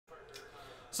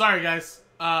Sorry, guys.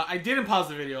 I didn't pause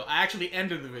the video. I actually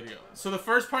ended the video. So the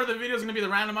first part of the video is going to be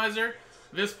the randomizer.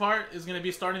 This part is going to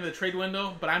be starting the trade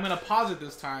window, but I'm going to pause it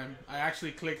this time. I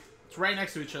actually clicked, it's right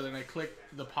next to each other, and I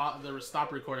clicked the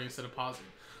stop recording instead of pausing.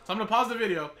 So I'm going to pause the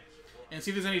video and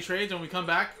see if there's any trades, and when we come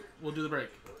back, we'll do the break.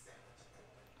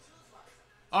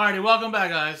 Alrighty, welcome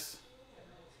back, guys.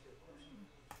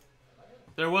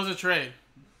 There was a trade.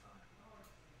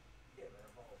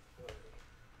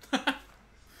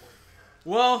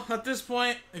 Well, at this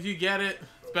point, if you get it,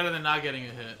 it's better than not getting a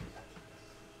hit.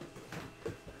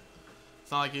 It's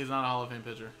not like he's not a Hall of Fame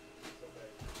pitcher.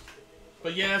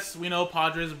 But yes, we know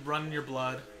Padres run in your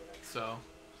blood, so.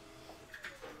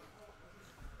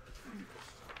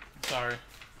 Sorry.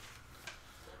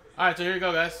 Alright, so here we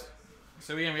go, guys.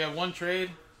 So again, we have one trade.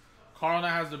 Carl now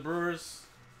has the Brewers,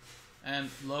 and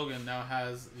Logan now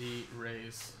has the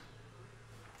Rays.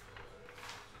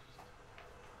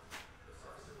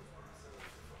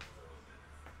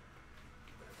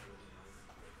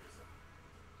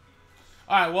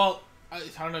 Alright, well, I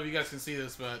don't know if you guys can see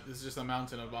this, but this is just a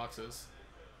mountain of boxes.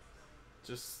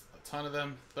 Just a ton of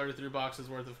them. 33 boxes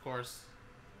worth, of course.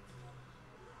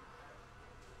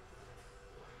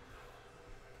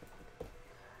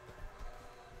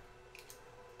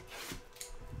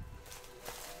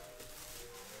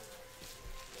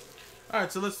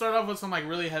 Alright, so let's start off with some like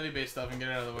really heavy base stuff and get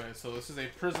it out of the way. So this is a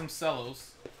Prism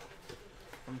Cellos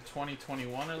from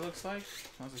 2021, it looks like.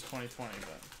 Well, this is 2020,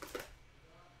 but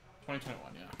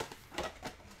 2021, yeah.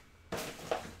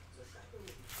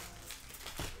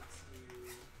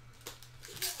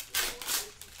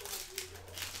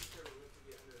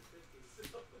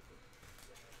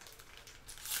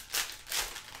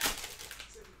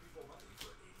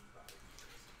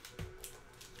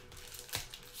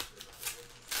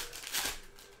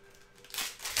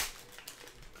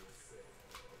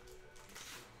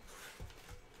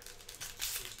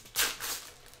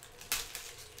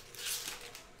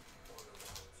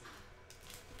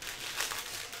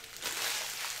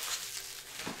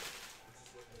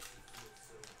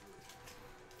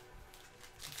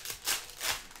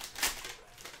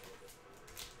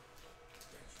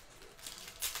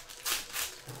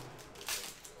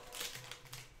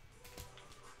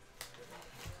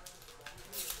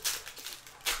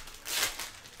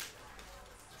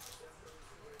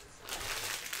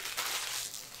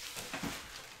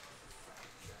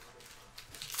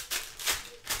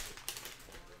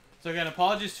 So again,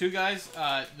 apologies too, guys.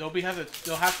 There'll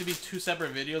have to be two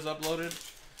separate videos uploaded.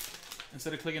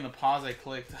 Instead of clicking the pause, I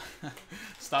clicked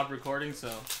stop recording. So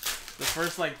the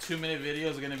first like 2-minute video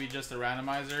is going to be just a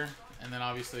randomizer, and then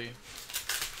obviously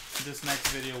this next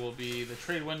video will be the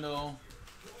trade window,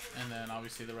 and then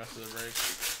obviously the rest of the break.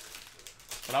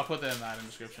 But I'll put that in the item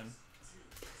description.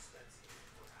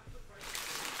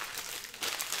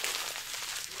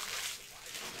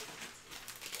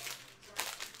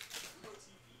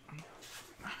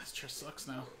 This chair sucks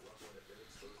now.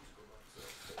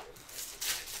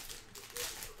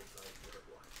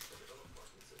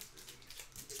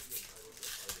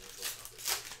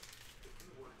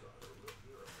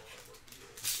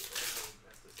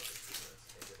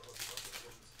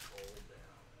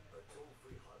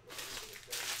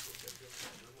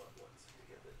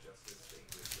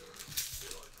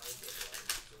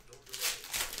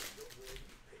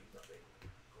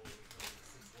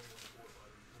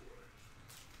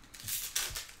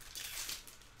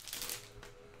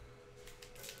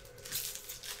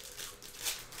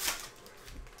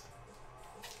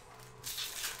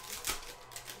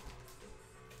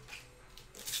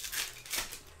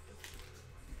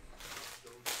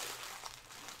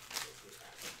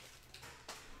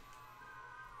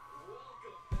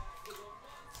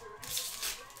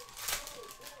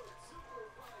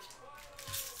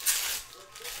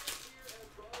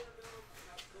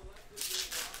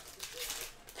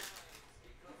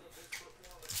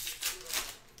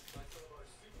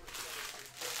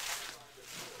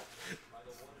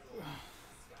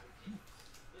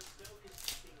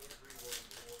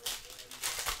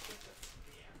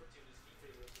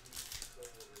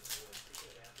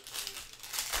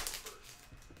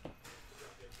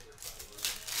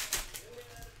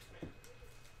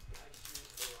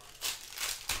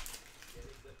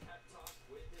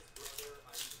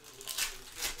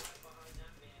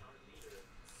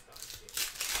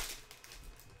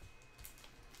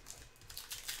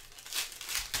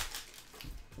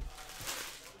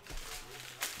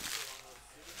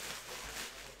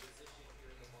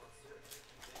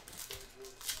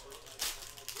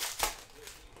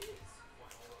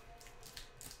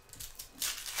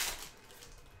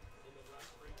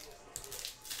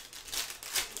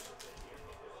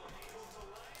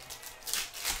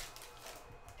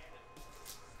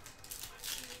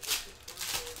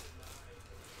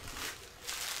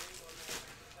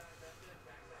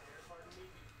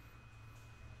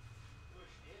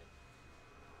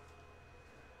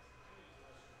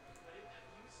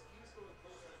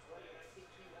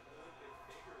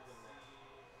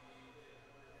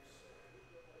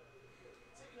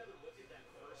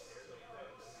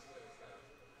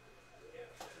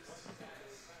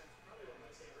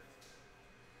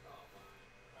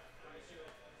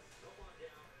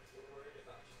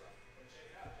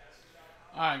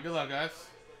 Alright, good luck, guys.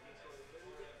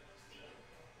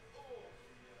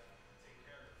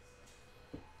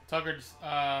 Tucker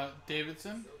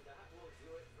Davidson.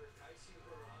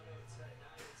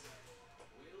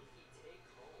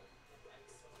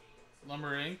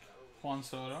 Lumber Inc. Juan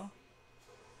Soto.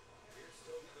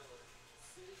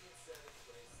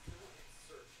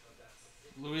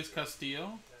 Luis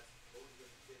Castillo.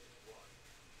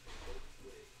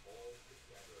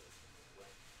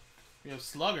 We have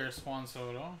Sluggers, Juan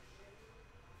Soto.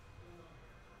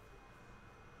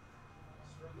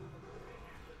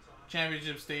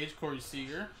 Championship stage, Corey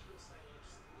Seager.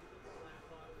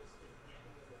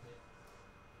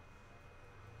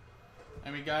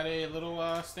 And we got a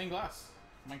little stained glass,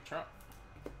 Mike Trout.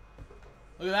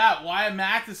 Look at that, Wyatt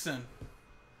Matheson.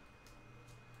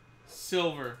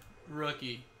 Silver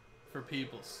rookie for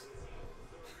Peoples.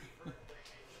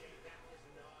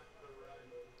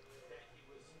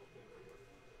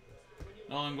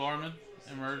 Nolan Gorman,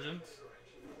 Emergent.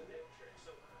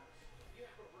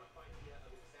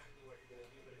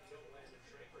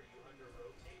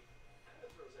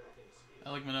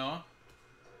 Alec Manoah.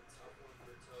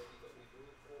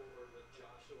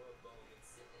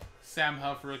 Sam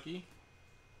Huff rookie.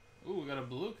 Ooh, we got a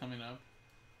blue coming up.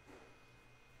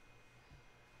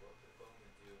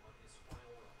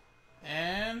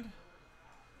 And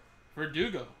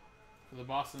Verdugo for the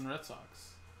Boston Red Sox.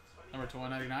 Number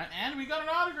 299. And we got an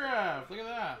autograph. Look at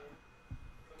that.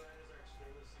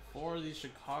 For the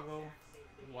Chicago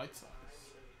White Sox.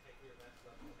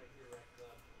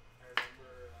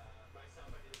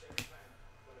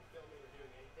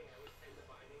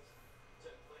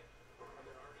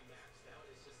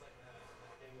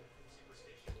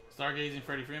 Stargazing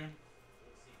Freddie Freeman.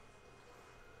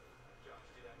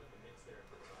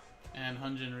 And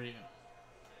Hyun-Jin Ryu.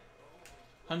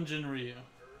 Hyun-Jin Ryu.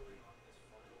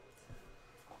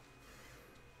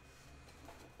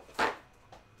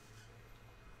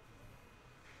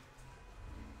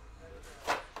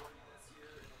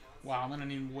 Wow, I'm gonna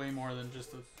need way more than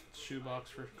just a shoebox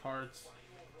for cards.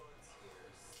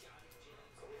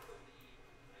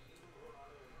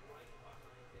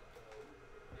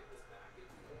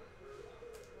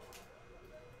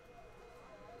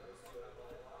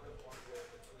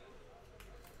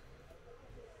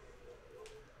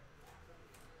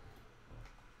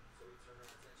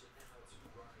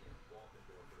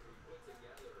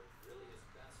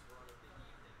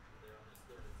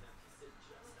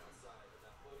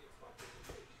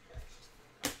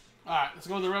 Alright, let's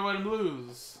go with the red, white, and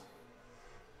blues.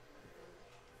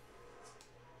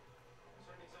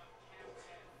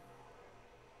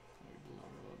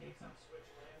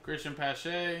 Christian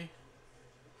Pache.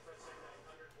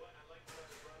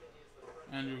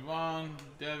 Andrew Vaughn.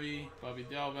 Devi. Bobby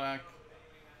Delback.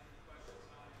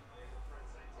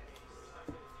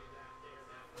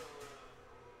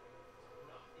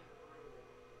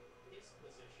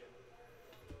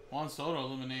 Juan Soto,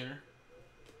 Illuminator.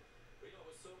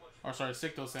 Or sorry,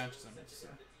 Sicto Sanchez, I meant to say.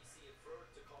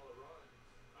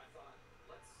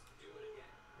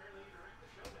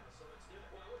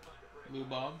 Lou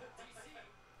Bob.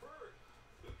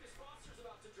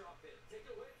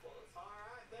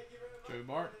 Joey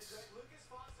Bart.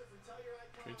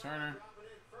 Trey Turner.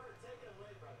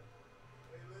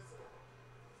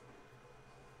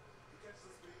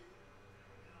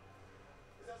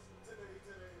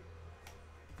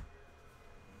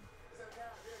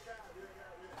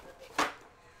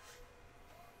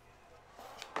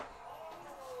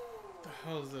 What the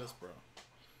hell is this, bro?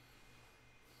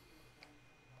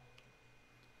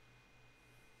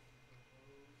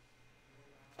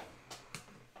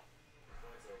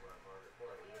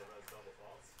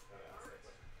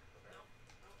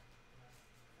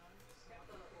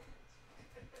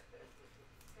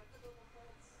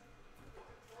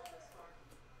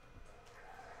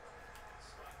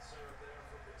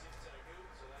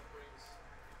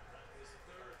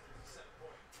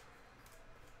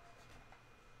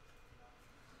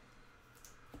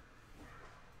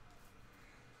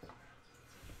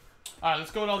 Alright,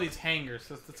 let's go with all these hangers.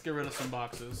 Let's get rid of some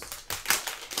boxes.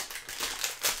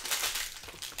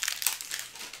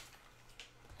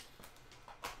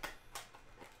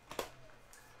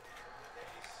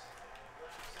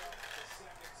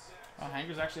 Oh,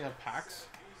 hangers actually have packs.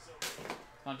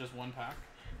 Not just one pack.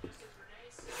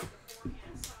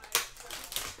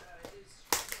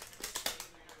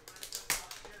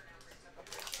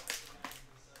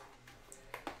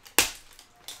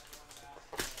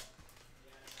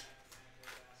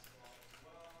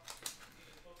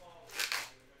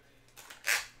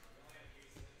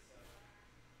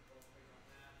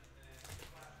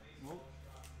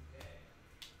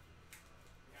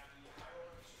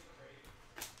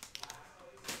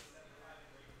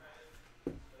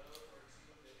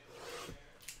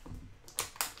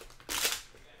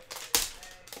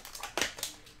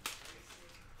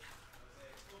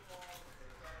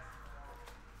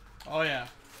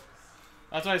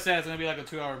 That's why I said it's gonna be like a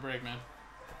 2-hour break, man.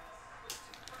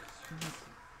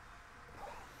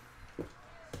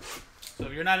 So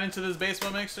if you're not into this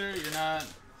baseball mixer,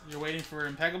 you're waiting for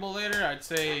Impeccable later, I'd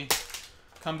say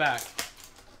come back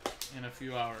in a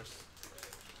few hours.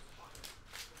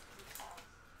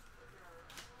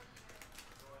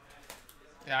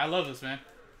 Yeah, I love this, man.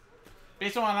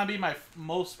 Baseball might not be my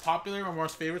most popular or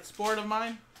most favorite sport of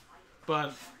mine,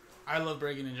 but I love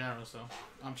breaking in general, so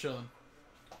I'm chilling.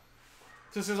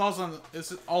 This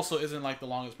also isn't like the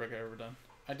longest break I've ever done.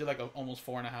 I did like a almost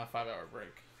 4.5, 5-hour break.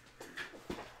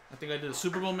 I think I did a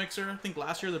Super Bowl mixer. I think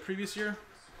last year, the previous year,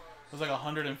 it was like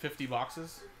 150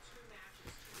 boxes.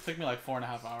 It took me like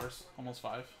 4.5 hours, almost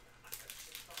 5.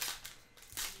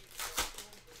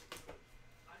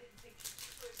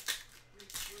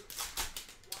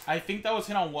 I think that was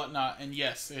hit on Whatnot, and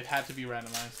yes, it had to be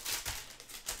randomized.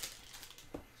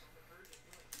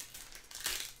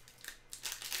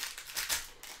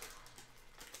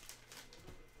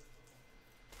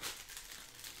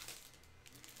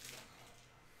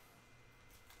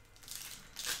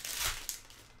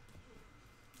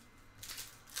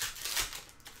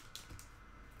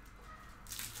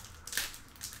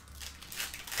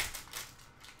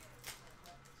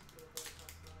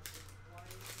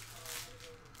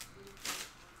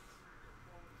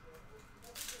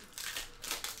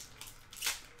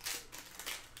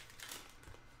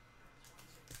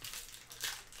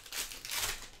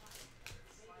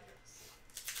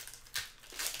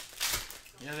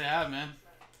 Yeah, they have, man.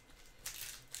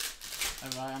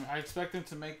 I expect them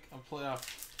to make a playoff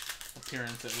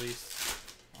appearance at least.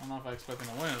 I don't know if I expect them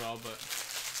to win it all, but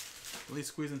at least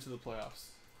squeeze into the playoffs.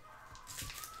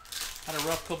 Had a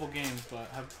rough couple games, but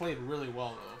have played really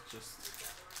well, though. Just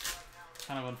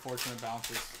kind of unfortunate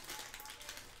bounces.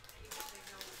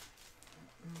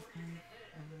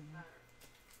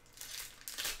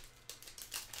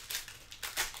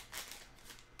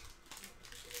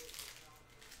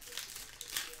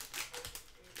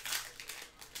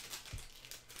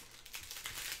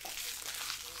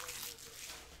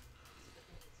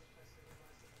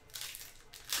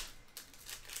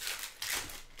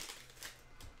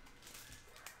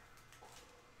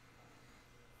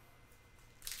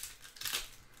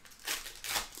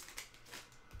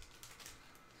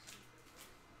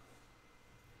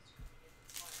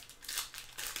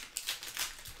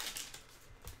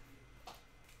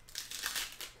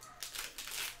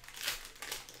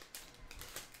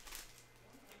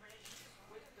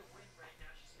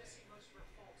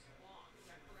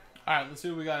 Alright, let's see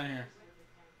what we got in here.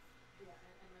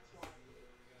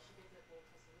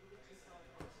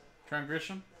 Trent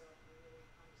Grisham.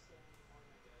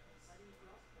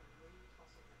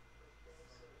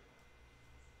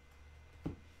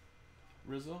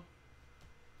 Rizzo.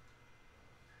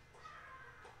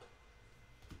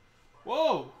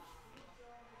 Whoa!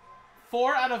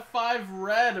 4 out of 5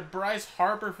 red. Bryce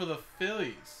Harper for the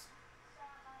Phillies.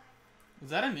 Is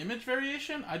that an image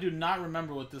variation? I do not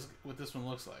remember what this one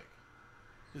looks like.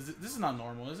 This is not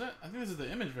normal, is it? I think this is the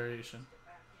image variation.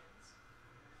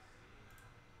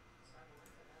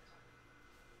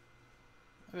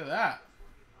 Look at that.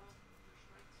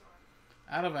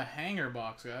 Out of a hanger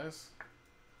box, guys.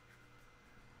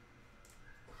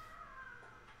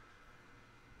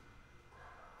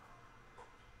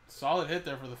 Solid hit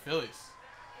there for the Phillies.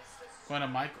 Going to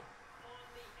Michael.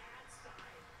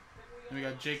 And we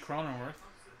got Jake Cronenworth.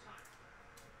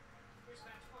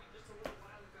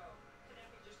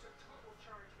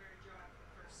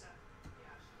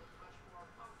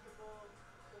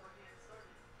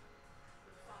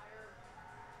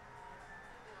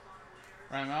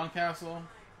 Ryan Mountcastle.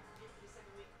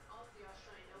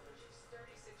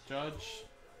 Judge.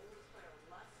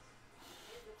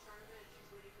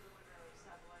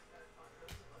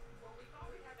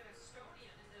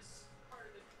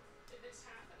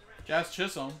 Jazz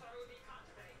Chisholm.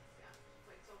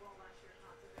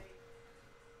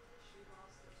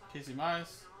 Casey Mize.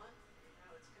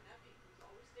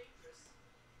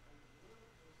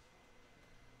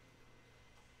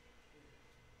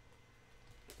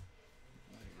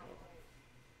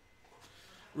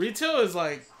 Retail is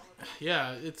like,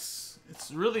 yeah, it's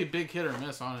really big hit or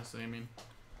miss, honestly. I mean,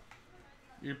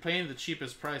 you're paying the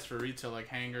cheapest price for retail, like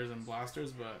hangers and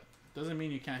blasters, but doesn't mean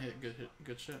you can't hit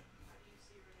good shit.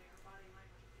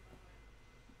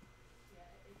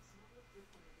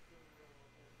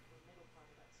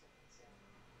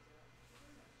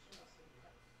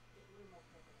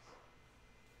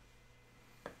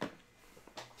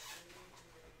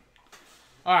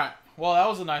 All right. Well, that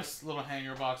was a nice little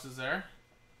hanger boxes there.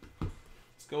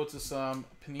 Let's go to some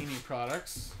Panini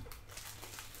products.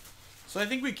 So I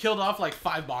think we killed off like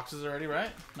 5 boxes already,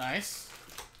 right? Nice.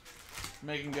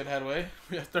 Making good headway.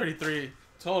 We have 33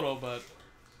 total, but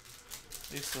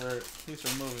at least we're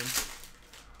moving.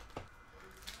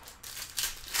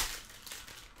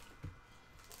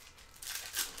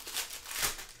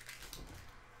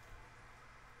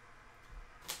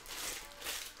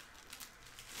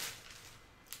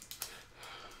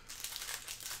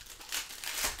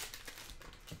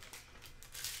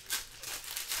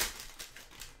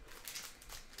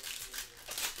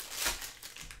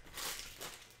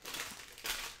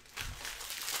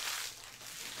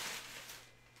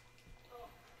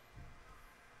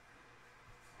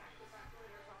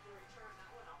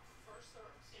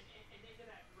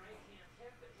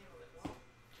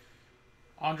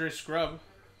 Andre Scrub.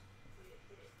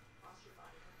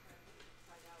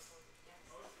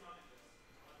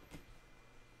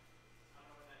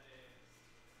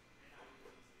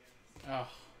 Oh, got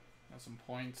some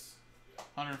points.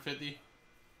 150.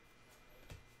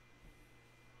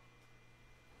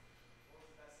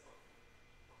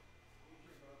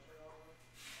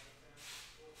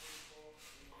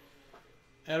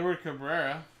 Edward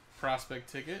Cabrera,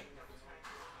 prospect ticket.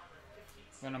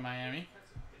 Going to Miami.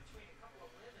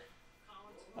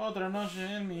 Otra noche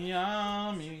en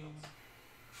Miami.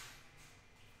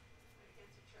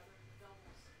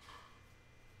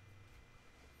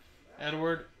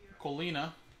 Edward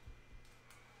Colina.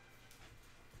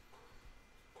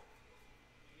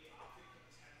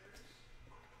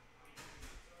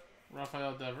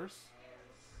 Rafael Devers.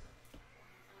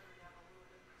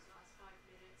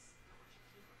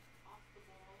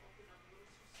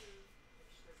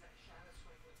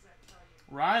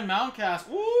 Ryan Mountcastle.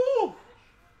 Woo!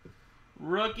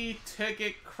 Rookie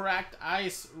ticket cracked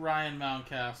ice, Ryan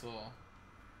Mountcastle.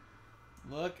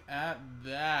 Look at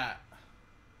that.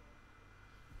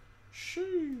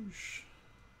 Sheesh.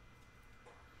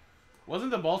 Wasn't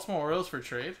the Baltimore Orioles for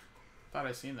trade? Thought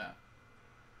I seen that.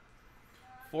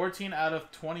 14 out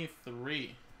of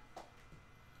 23.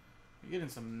 We're getting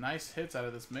some nice hits out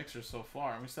of this mixer so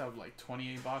far. We still have like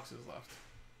 28 boxes left.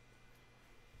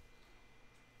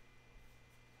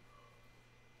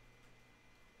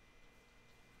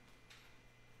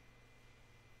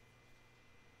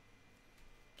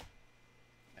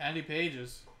 Andy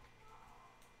Pages.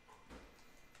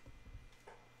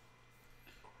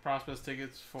 Prospects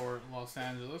tickets for Los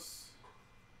Angeles.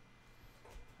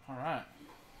 All right.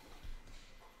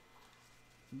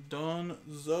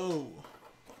 Dunzo.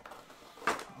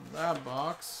 That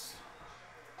box.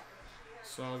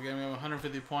 So again, we have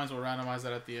 150 points. We'll randomize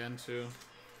that at the end too.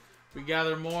 If we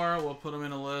gather more, we'll put them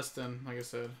in a list, and like I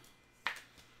said,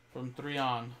 from 3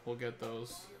 on, we'll get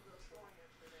those.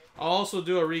 I'll also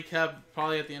do a recap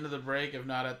probably at the end of the break, if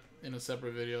not in a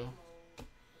separate video.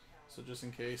 So just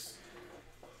in case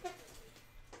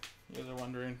you guys are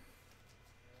wondering.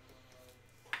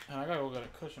 And I gotta go get a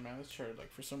cushion, man. This chair,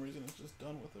 like, for some reason, it's just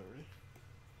done with already.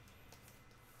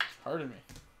 It's hurting me.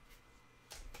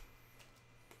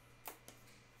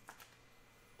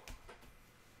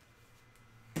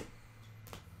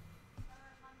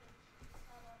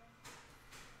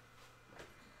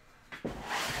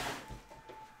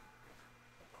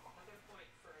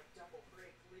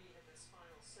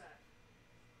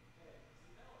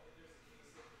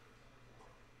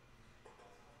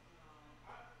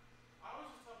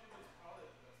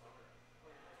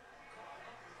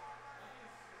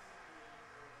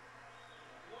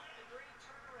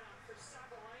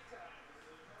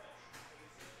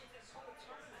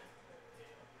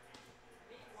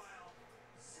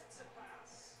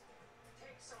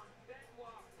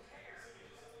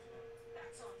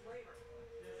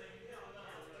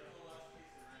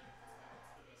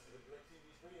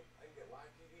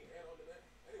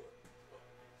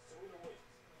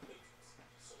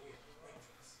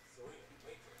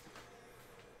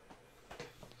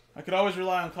 I could always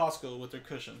rely on Costco with their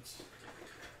cushions.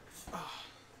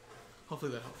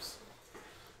 Hopefully that helps.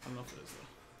 I don't know if it is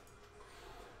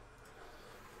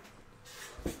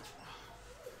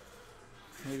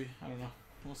though. Maybe. I don't know.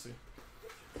 We'll see.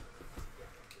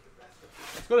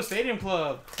 Let's go to Stadium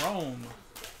Club. Chrome.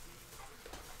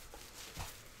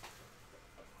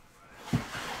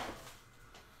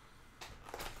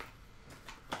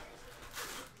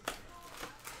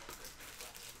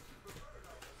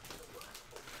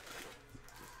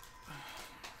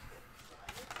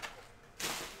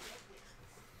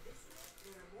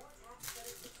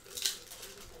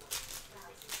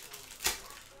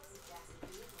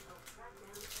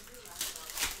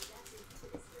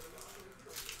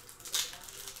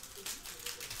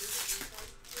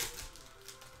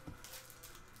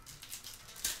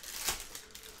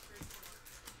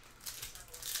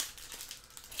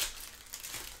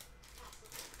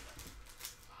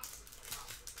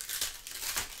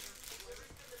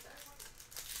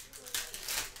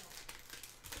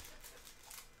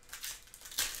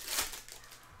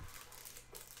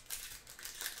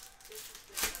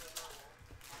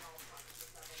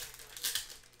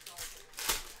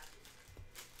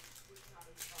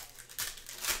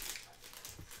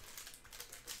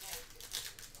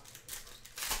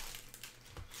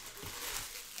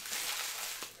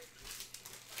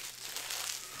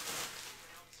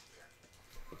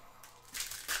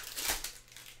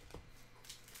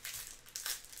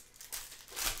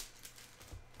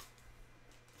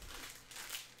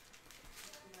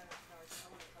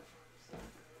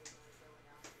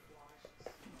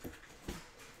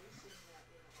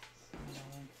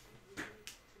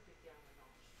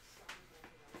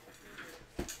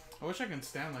 I wish I can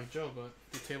stand like Joe, but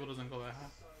the table doesn't go that high.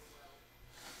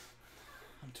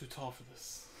 I'm too tall for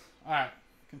this. Alright,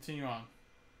 continue on.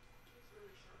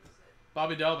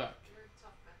 Bobby Delbeck.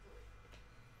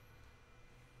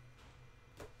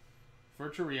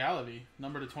 Virtual reality,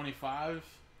 number to 25.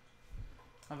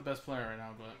 Not the best player right now,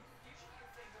 but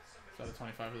it's out of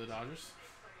 25 for the Dodgers.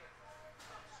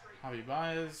 Javi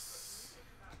Baez.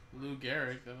 Lou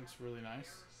Gehrig, that looks really nice.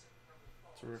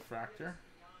 It's a refractor.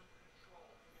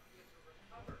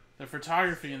 The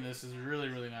photography in this is really,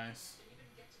 really nice.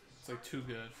 It's like too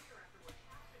good.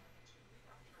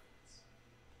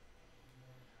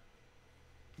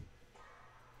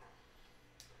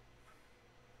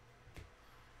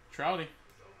 Trouty.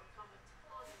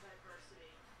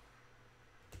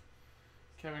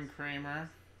 Kevin Kramer.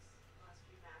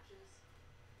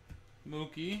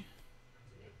 Mookie.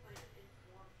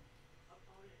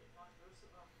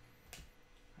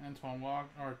 Antoine Walker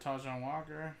or Tajon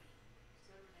Walker.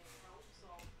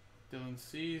 Dylan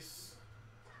Cease.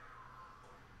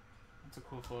 That's a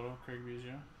cool photo. Craig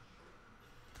Biggio.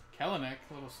 Kelenic,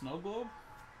 a little snow globe.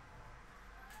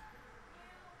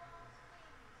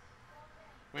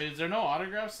 Wait, is there no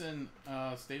autographs in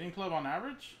Stadium Club on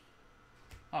average?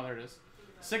 Oh, there it is.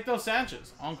 Sicto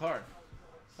Sanchez on card.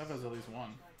 I thought there was at least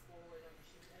one.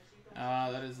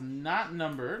 That is not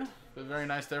numbered, but very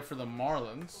nice there for the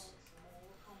Marlins.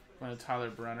 Going to Tyler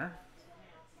Brenner.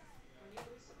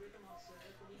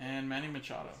 And Manny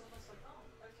Machado.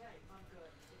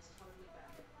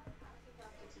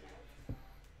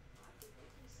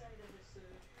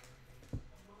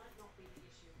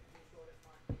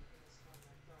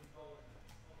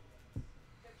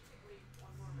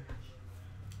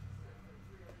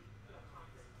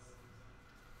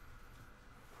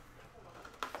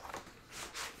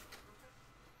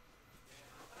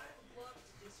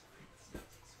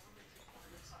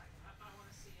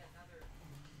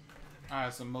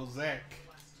 Alright, so Mosaic.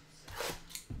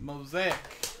 Mosaic.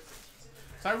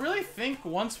 So I really think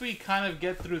once we kind of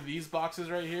get through these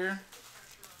boxes right here,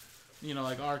 you know,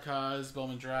 like Archives,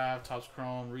 Bowman Draft, Topps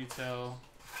Chrome, Retail,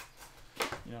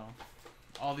 you know,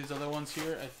 all these other ones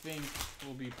here, I think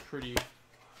will be pretty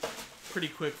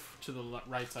quick to the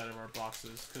right side of our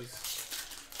boxes,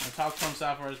 because Topps Chrome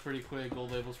Sapphire is pretty quick,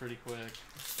 Gold Label's pretty quick.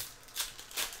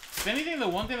 If anything, the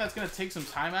one thing that's going to take some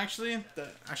time, actually,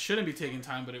 that I shouldn't be taking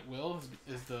time, but it will,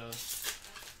 is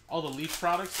all the Leaf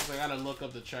products, because I got to look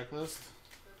up the checklist.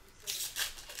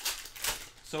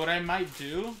 So what I might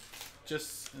do,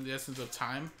 just in the essence of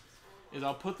time, is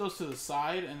I'll put those to the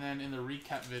side, and then in the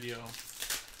recap video,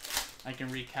 I can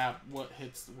recap what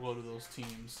hits go to those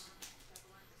teams.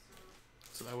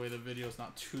 So that way the video is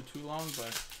not too long,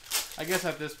 but I guess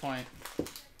at this point,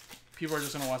 people are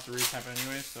just going to watch the recap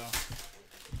anyway, so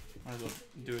might as well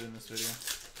do it in this video.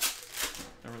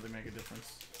 Don't really make a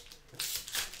difference.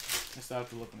 I still have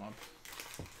to look them up.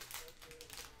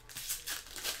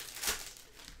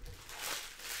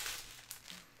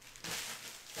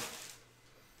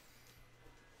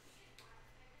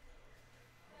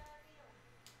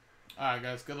 Alright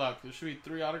guys, good luck. There should be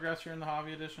 3 autographs here in the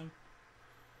Hobby Edition.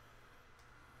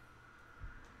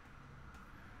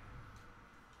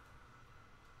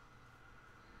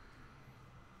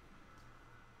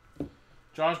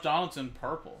 Josh Donaldson,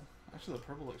 purple. Actually, the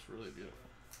purple looks really beautiful.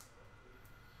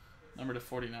 Number to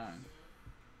 49.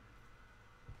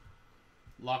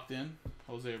 Locked in,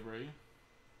 Jose Abreu.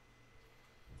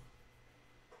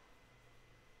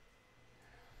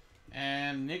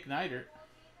 And Nick Neidert.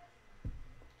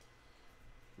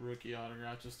 Rookie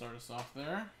autograph to start us off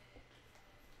there.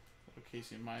 Little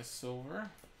Casey Mize silver.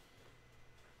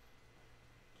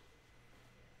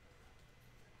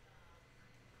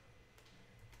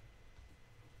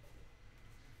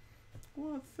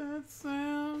 What's that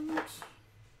sound?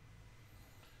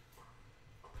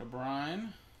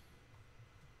 Cabrine.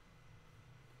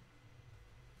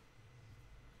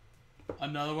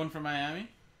 Another one from Miami.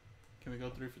 Can we go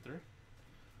 3 for 3?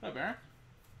 What up, Aaron?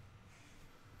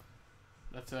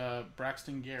 That's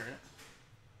Braxton Garrett.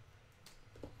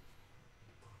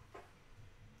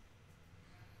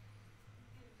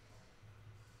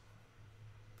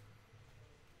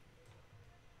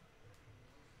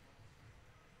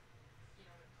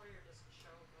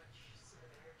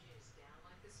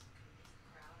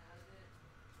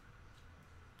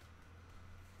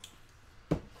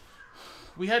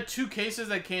 We had 2 cases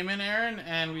that came in, Aaron,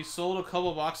 and we sold a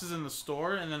couple boxes in the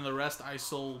store, and then the rest I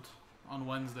sold on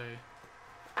Wednesday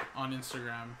on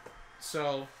Instagram.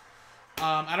 So,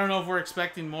 I don't know if we're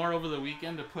expecting more over the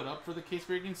weekend to put up for the case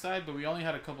breaking side, but we only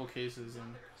had a couple cases,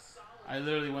 and I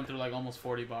literally went through like almost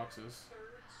 40 boxes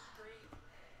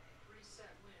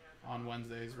on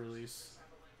Wednesday's release.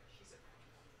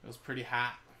 It was pretty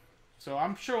hot. So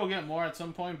I'm sure we'll get more at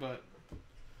some point, but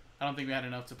I don't think we had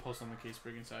enough to post on the case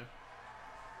breaking side.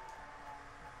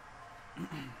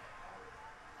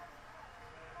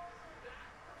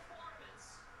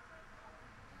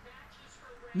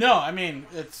 No, I mean,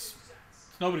 it's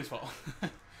nobody's fault.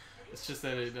 It's just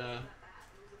that it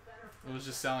was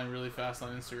just selling really fast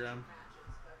on Instagram.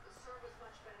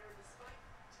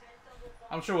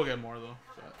 I'm sure we'll get more though.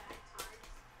 But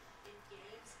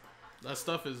that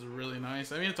stuff is really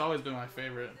nice. I mean, it's always been my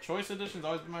favorite. Choice Edition's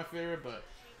always been my favorite, but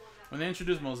when they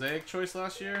introduced Mosaic Choice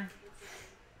last year,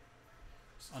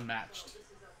 it's unmatched.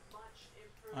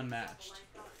 Unmatched.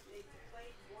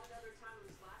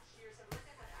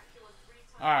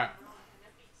 Alright.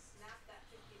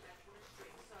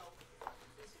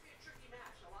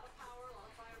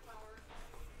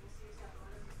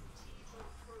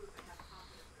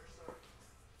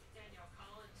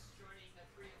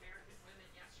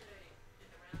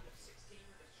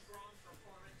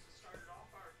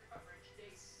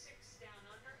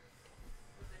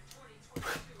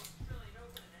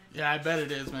 Yeah, I bet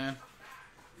it is, man.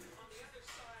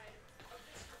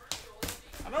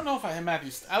 I don't know if I hit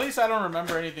Matthew. At least I don't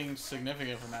remember anything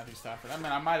significant from Matthew Stafford. I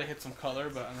mean, I might have hit some color,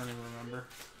 but I don't even remember.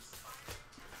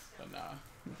 But nah,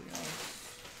 nothing else.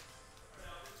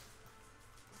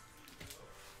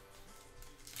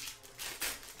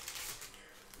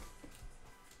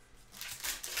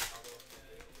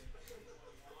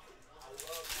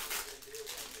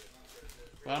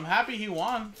 But I'm happy he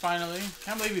won, finally.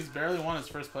 Can't believe he's barely won his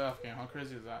first playoff game. How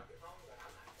crazy is that?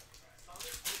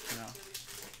 You know.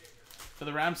 For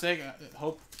the Rams' sake, I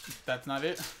hope that's not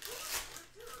it.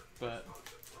 But,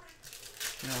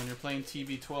 you know, when you're playing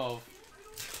TB12,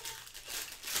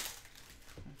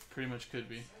 it pretty much could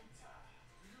be.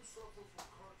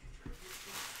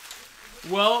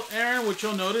 Well, Aaron, what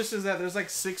you'll notice is that there's like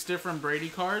 6 different Brady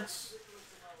cards.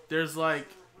 There's like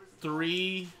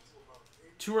 2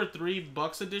 or 3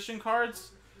 Bucks edition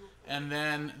cards, and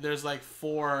then there's like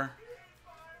 4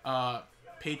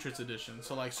 Patriots edition.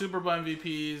 So like Super Bowl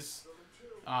MVPs,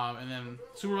 and then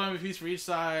Super Bowl MVPs for each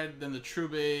side, then the true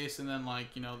base, and then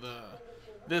like, you know,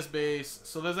 this base.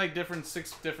 So there's like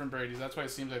 6 different Bradys. That's why it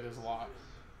seems like there's a lot.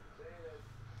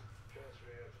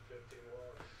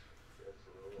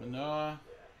 Manoa,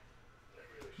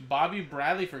 Bobby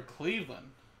Bradley for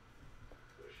Cleveland.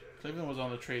 Cleveland was on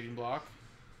the trading block.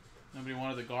 Nobody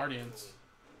wanted the Guardians.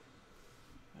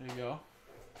 There you go.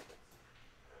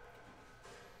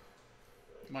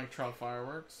 Mike Trout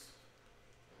fireworks.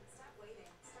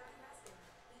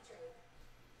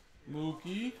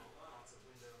 Mookie.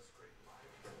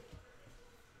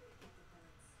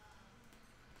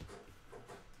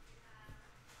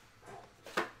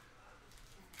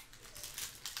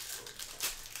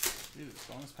 Jesus,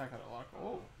 bonus pack had a lot.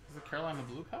 Oh, is it Carolina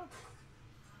Blue Pack?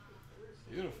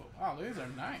 Beautiful. Wow, these are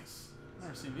nice. I've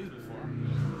never seen these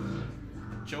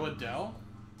before. Joe Adele.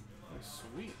 Oh,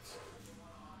 sweet.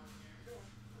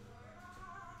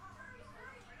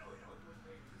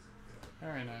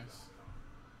 Very nice.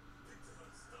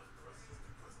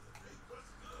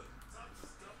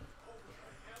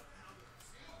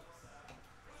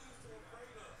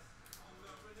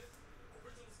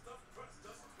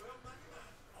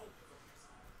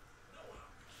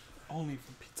 Only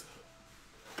from Pizza Hut.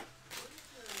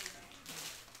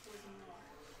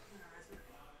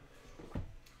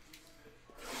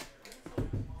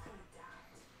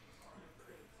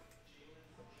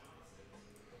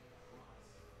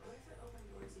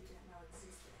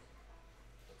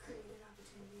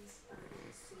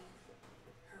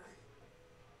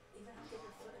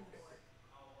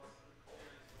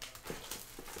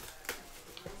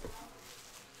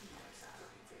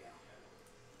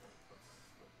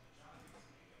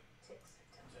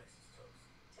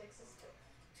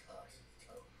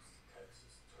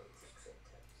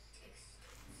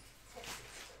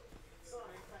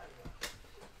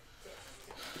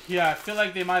 Yeah, I feel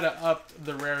like they might have upped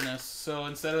the rareness. So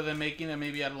instead of them making them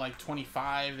maybe out of like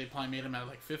 25, they probably made them out of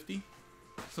like 50.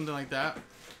 Something like that.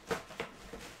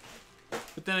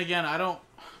 But then again, I don't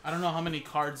know how many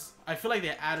cards. I feel like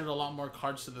they added a lot more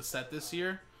cards to the set this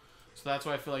year. So that's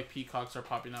why I feel like Peacocks are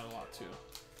popping out a lot too.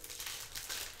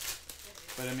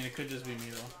 But I mean, it could just be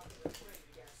me though.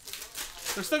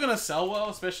 They're still going to sell well,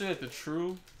 especially like the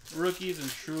true rookies and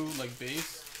true like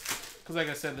base. Because like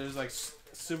I said, there's like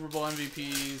Super Bowl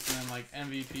MVPs, and then like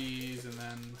MVPs, and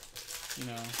then, you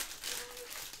know,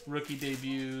 rookie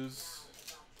debuts,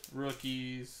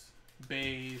 rookies,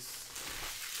 base.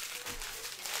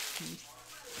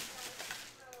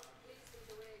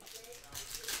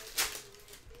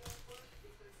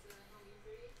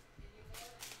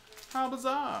 How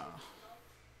bizarre.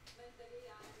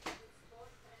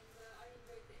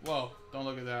 Whoa, don't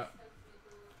look at that.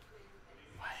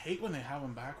 I hate when they have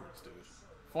them backwards, dude.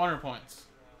 400 points.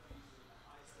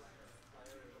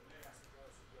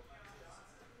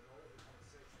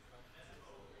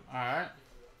 Alright.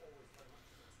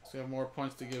 So we have more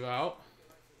points to give out.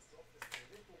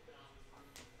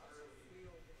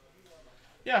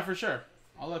 Yeah, for sure.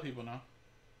 I'll let people know.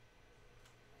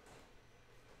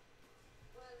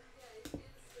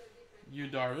 You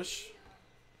Darvish.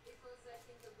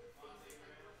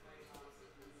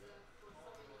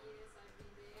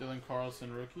 Dylan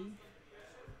Carlson, rookie.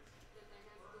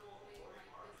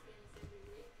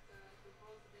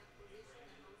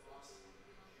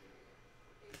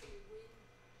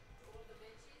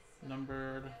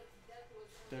 Numbered.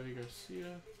 Devi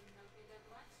Garcia.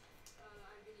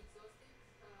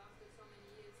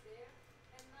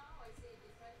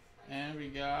 And we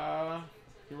got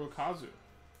Hirokazu.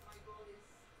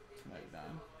 99.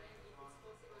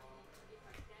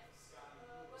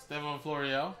 Stefan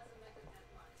Florial.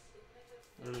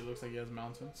 Literally looks like he has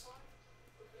mountains.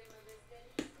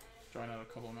 Drawing out a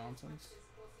couple mountains.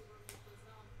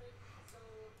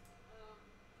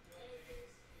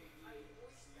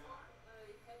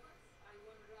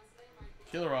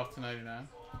 Killer off to 99.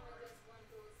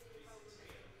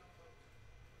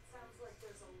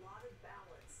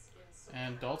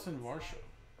 And Dalton Varsho.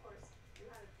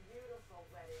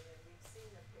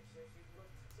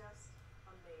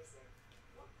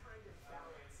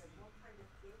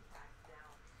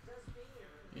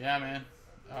 Yeah, man.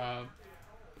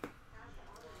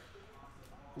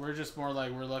 We're just more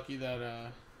like, we're lucky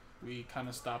that we kind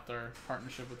of stopped our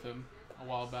partnership with him a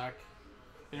while back.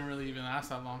 Didn't really even last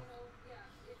that long.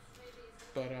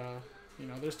 But, you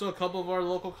know, there's still a couple of our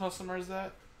local customers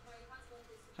that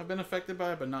have been affected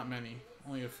by it, but not many.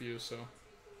 Only a few, so.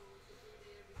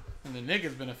 And then Nick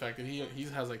has been affected. He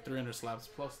has like 300 slabs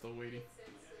plus still waiting.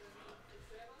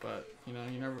 But, you know,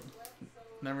 you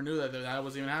never knew that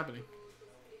was even happening.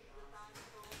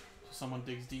 So someone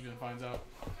digs deep and finds out.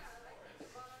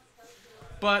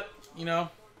 But, you know,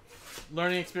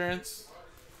 learning experience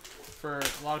for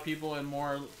a lot of people, and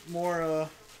more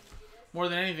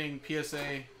than anything,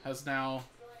 PSA has now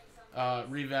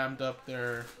revamped up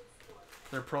their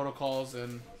protocols,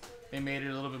 and they made it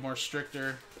a little bit more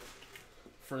stricter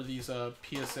for these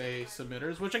PSA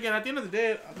submitters. Which, again, at the end of the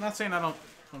day, I'm not saying I don't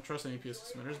trust any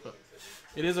PSA submitters, but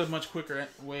it is a much quicker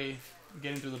way of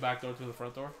getting through the back door to the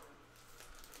front door.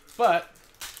 But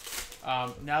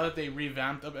now that they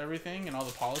revamped up everything and all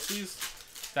the policies,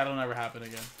 that'll never happen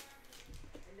again.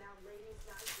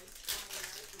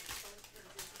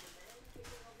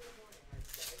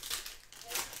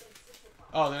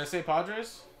 Oh, did I say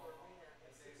Padres?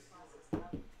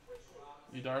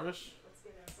 You Darvish?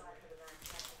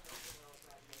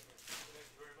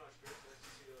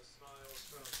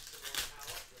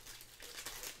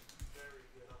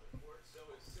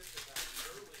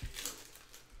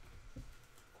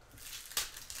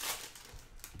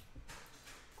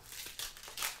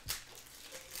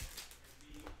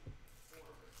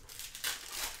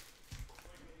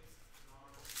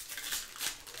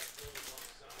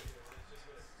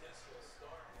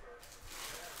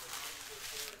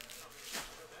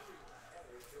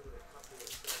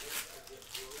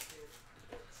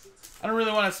 I don't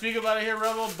really want to speak about it here,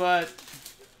 Rebel, but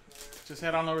just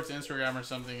head on over to Instagram or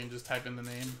something and just type in the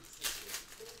name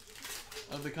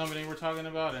of the company we're talking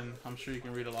about, and I'm sure you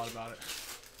can read a lot about it.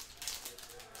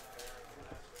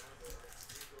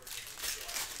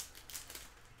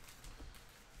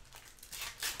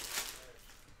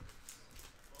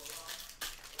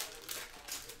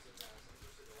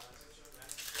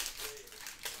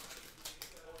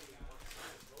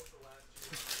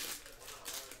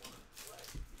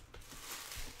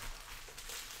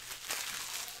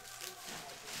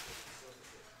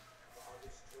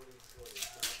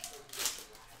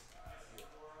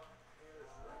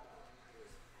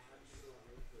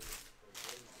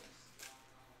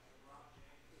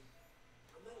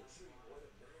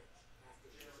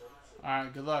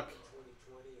 Alright, good luck.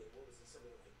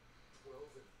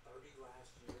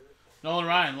 Nolan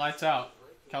Ryan, lights out.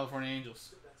 California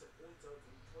Angels.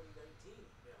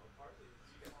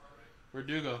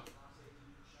 Verdugo.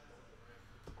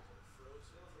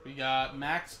 We got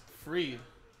Max Fried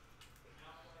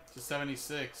to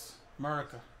 76.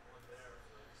 Murica.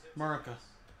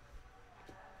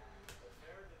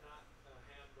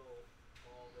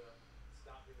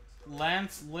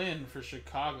 Lance Lynn for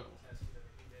Chicago.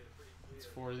 It's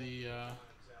for the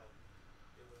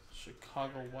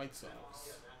Chicago White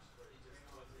Sox.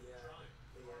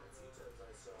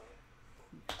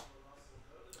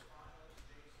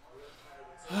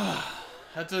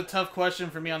 That's a tough question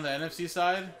for me on the NFC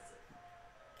side.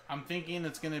 I'm thinking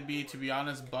it's gonna be, to be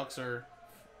honest, Bucks or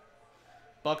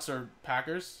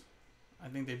Packers. I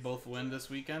think they both win this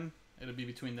weekend. It'll be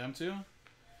between them two.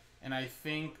 And I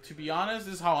think, to be honest,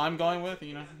 this is how I'm going with.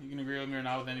 You know, you can agree with me or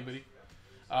not with anybody.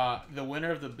 The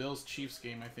winner of the Bills-Chiefs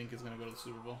game, I think, is going to go to the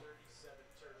Super Bowl.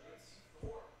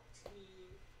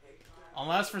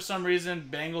 Unless, for some reason,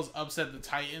 Bengals upset the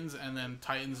Titans, and then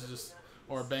Titans just,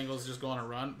 or Bengals just go on a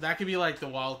run. That could be, like, the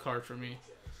wild card for me.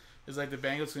 It's like the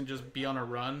Bengals can just be on a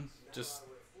run, just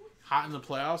hot in the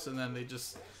playoffs, and then they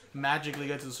just magically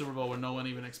get to the Super Bowl where no one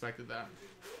even expected that.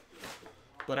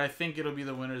 But I think it'll be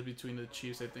the winners between the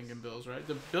Chiefs, I think, and Bills, right?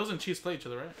 The Bills and Chiefs play each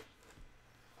other, right?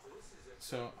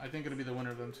 So I think it'll be the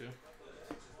winner of them, too.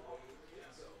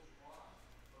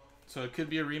 So it could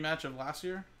be a rematch of last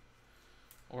year,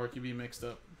 or it could be mixed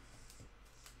up.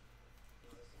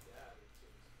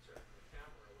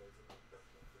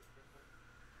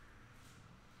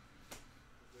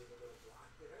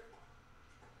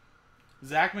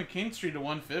 Zach McKinstry to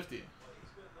 150.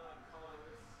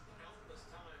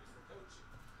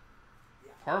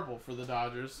 Purple for the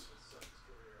Dodgers.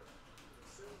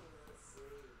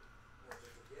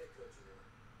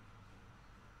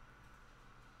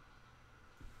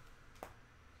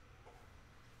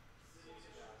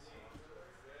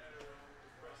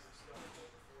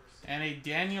 And a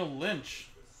Daniel Lynch,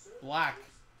 black,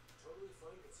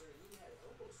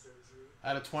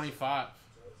 out of 25.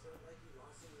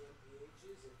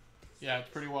 Yeah, it's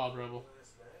pretty wild, Rebel.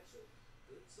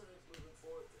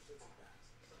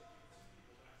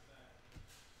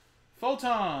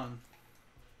 Photon,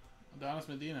 Adonis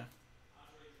Medina,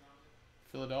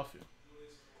 Philadelphia.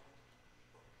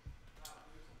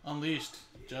 Unleashed,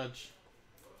 Judge.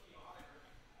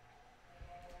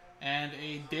 And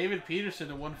a David Peterson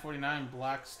to 149,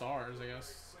 Black Stars, I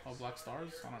guess. Oh, Black Stars?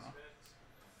 I don't know.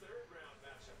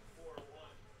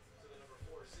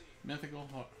 Mythical,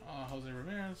 Jose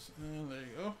Ramirez. There you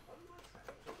go.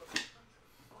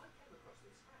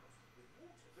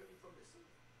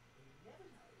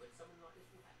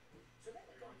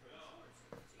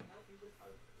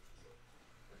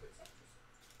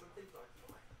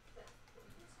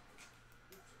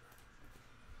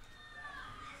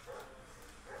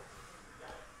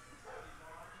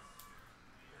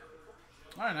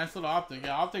 Alright, nice little Optic.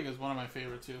 Yeah, Optic is one of my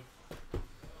favorite too.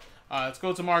 Let's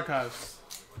go to Marcos.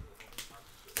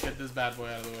 Get this bad boy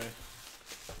out of the way.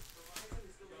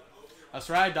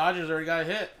 That's right, Dodgers already got a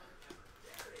hit.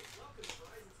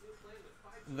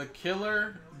 The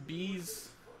Killer Bees.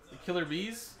 The Killer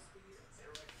Bees.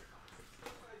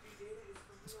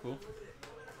 That's cool.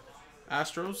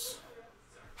 Astros.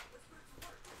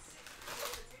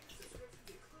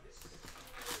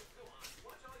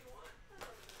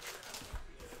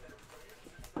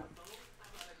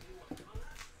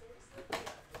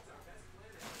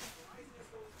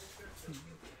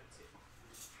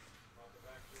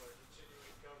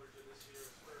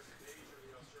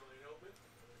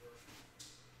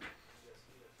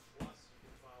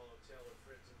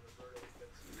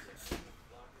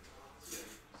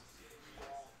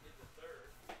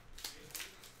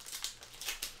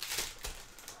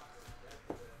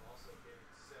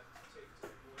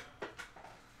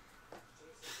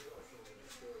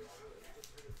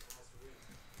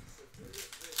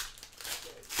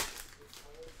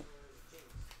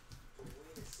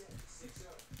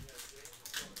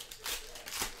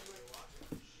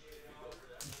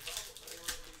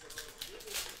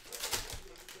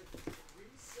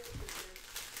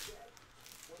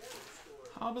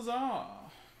 How bizarre.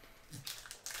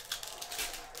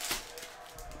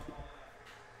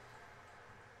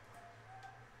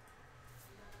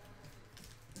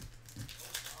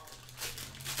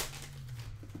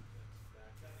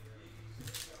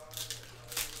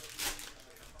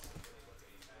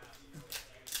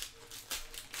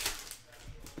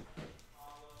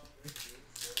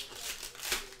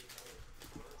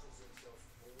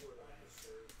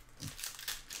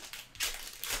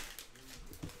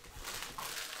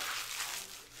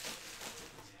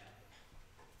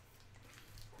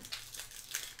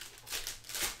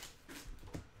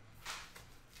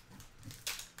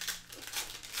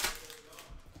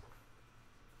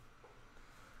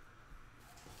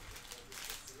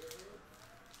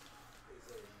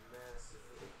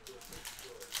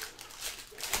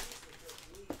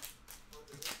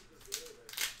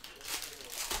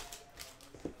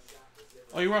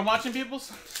 Oh, you weren't watching, peoples?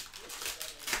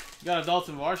 You got a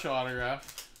Dalton Varsho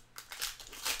autograph.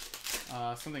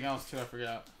 Something else too, I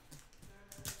forgot.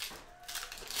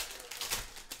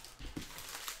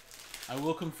 I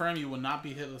will confirm you will not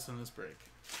be hitless in this break.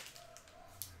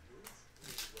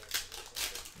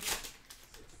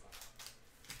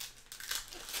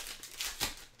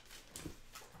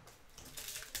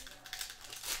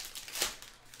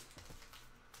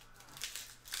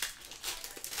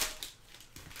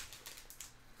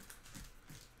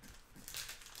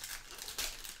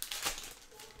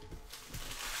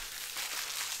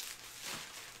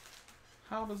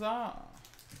 Kyle Bazaar.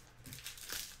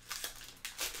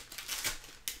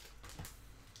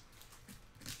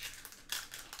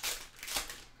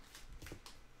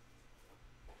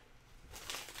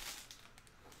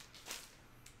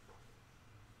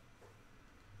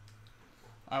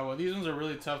 Alright, well these ones are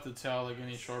really tough to tell, like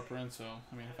any short print, so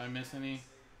I mean if I miss any,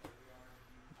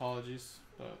 apologies,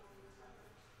 but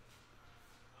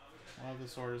I'll have the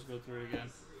sorters go through it again.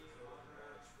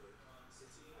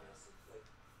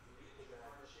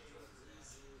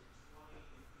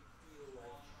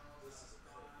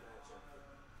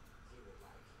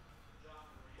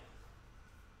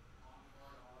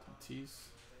 Tease.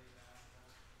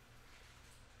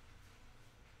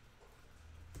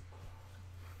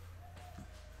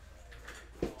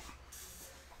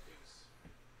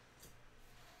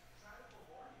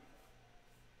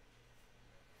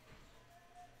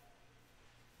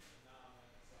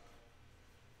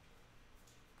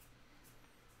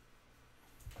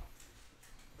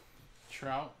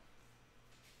 Trout.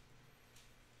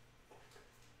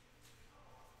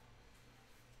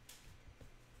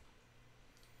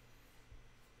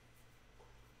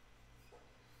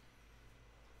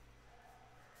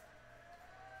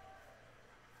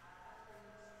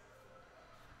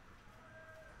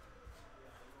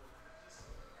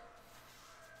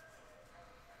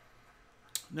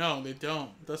 No, they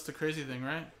don't. That's the crazy thing,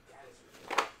 right?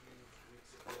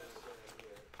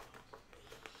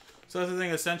 So that's the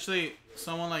thing. Essentially,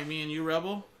 someone like me and you,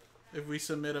 Rebel, if we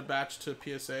submit a batch to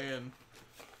PSA and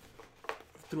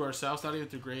through ourselves, not even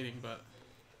through grading, but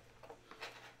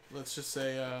let's just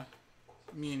say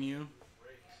me and you,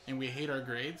 and we hate our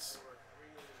grades,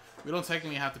 we don't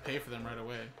technically have to pay for them right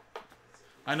away.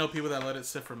 I know people that let it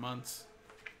sit for months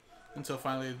until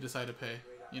finally they decide to pay,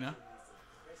 you know?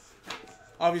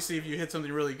 Obviously, if you hit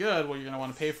something really good, well, you're going to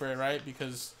want to pay for it, right?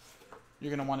 Because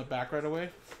you're going to want it back right away.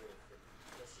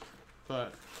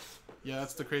 But, yeah,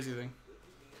 that's the crazy thing.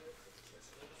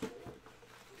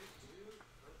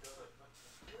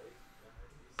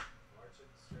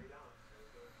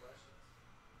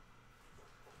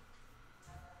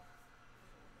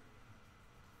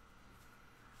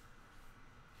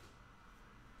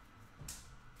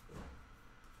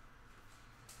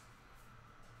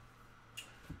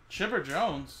 Chipper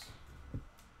Jones.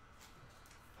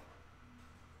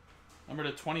 Number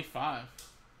to 25.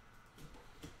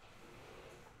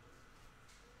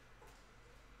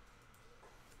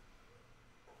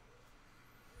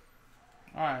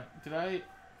 Alright, there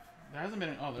hasn't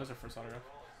been oh, there's our first autograph.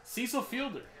 Cecil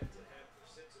Fielder.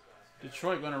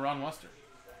 Detroit going to Ron Wester.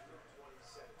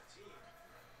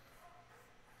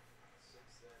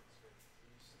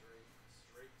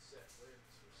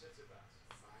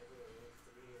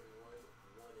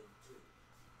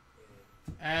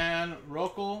 And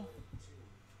Rocco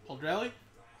Aldrelli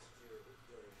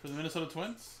for the Minnesota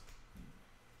Twins.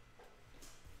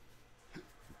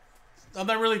 I'm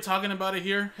not really talking about it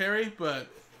here, Harry, but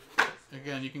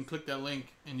again, you can click that link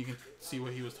and you can see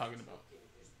what he was talking about.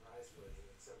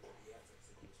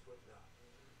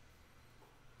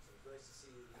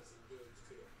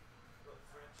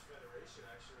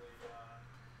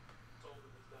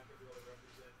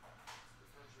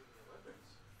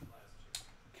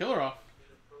 Killer off.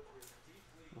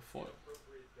 Foil.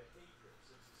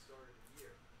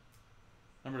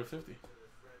 Number to 50.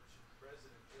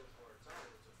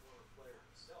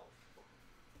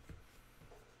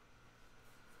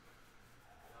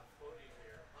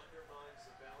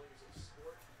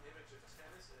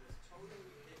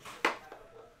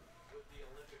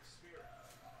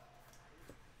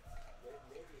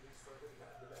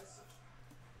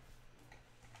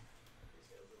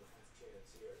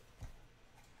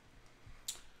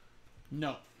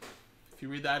 No. If you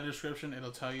read the item description,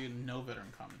 it'll tell you no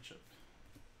veteran common chip.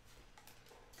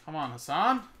 Come on,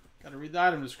 Hassan. Gotta read the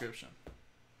item description. I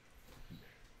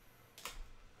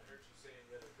heard you saying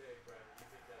the other day, Brad, you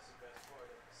think that's the best part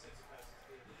of Cincinnati's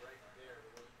game right there,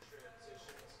 the way he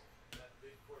transitions that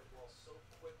midcourt ball so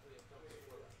quickly and comes to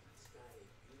work. He's got a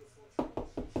beautiful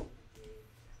transition to the game.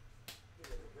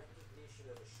 You know, the recognition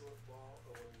of a short ball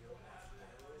or when you're off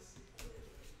balance,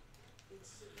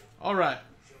 all right.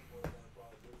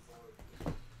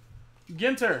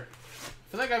 Ginter.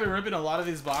 I feel like I've been ripping a lot of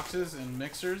these boxes and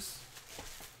mixers,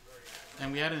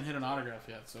 and we hadn't hit an autograph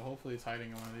yet, so hopefully it's hiding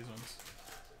in one of these ones.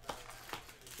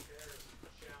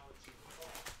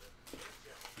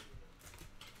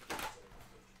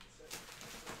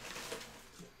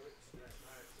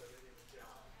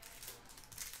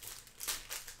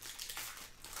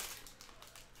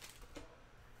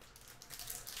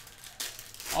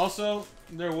 Also,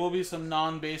 there will be some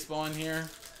non-baseball in here.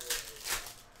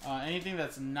 Anything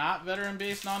that's not veteran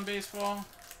based, non-baseball,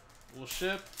 will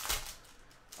ship.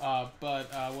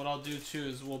 But what I'll do too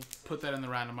is we'll put that in the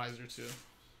randomizer too.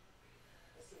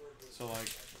 So like,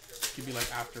 it could be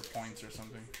like after points or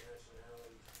something.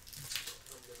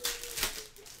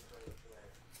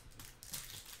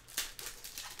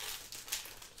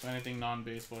 So anything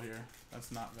non-baseball here,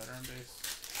 that's not veteran based.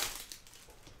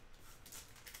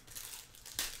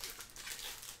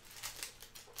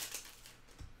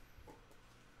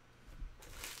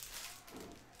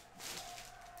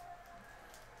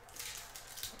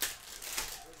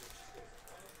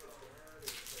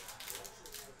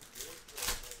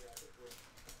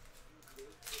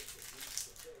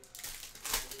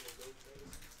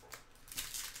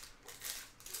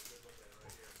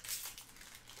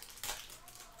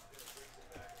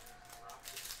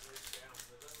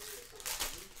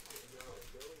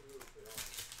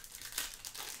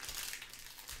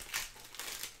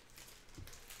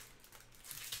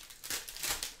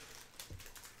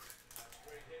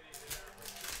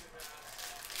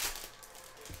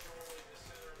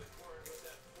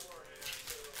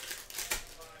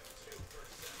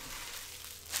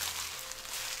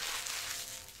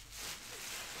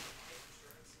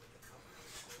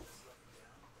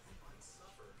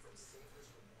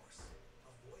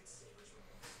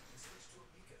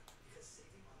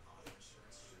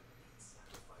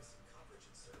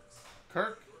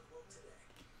 Kirk.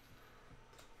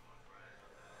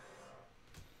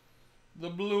 The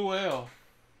Blue Whale.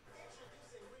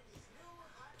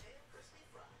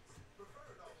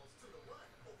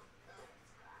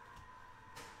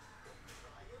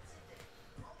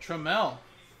 Trammell.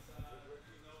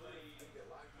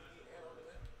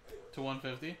 To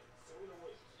 150.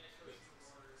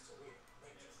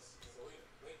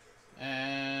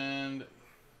 And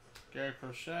Garrett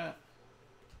Crochet.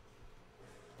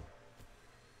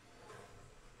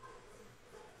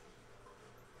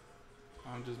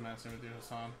 I'm just messing with you,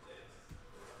 Hassan.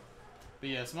 But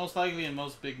yes, most likely in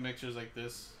most big mixers like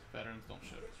this, veterans don't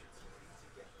ship.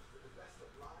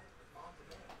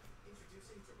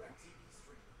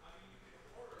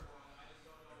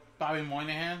 Bobby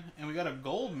Moynihan, and we got a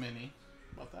gold mini.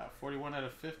 How about that? 41 out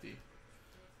of 50.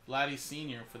 Vladdy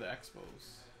Sr. for the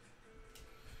Expos.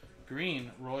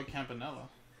 Green, Roy Campanella.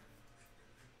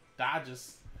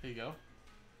 Dodges. There you go.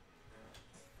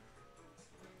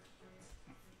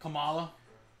 Kamala.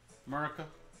 America.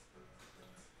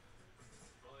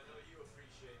 Well, I know you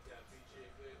appreciate that, BJ.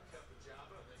 Good cup of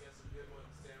Java. They got some good ones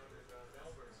down in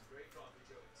Melbourne. Some great coffee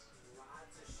joints.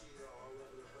 Lots of shit all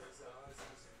over the place.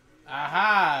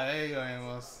 Aha! There you go,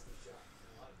 Amos.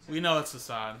 We know it's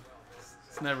Hassan.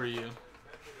 It's never you.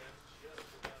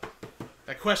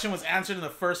 That question was answered in the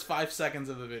first 5 seconds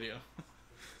of the video.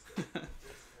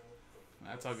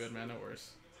 That's all good, man. No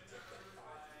worries.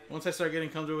 Once I start getting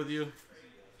comfortable with you,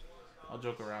 I'll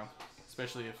joke around.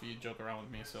 Especially if you joke around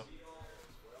with me, so.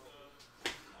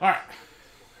 Alright.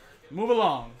 Move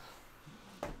along.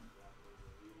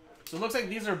 So it looks like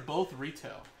these are both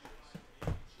retail.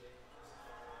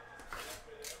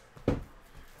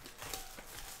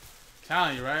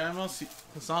 Telling you, right?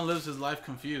 Hassan lives his life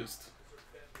confused.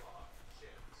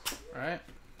 Right?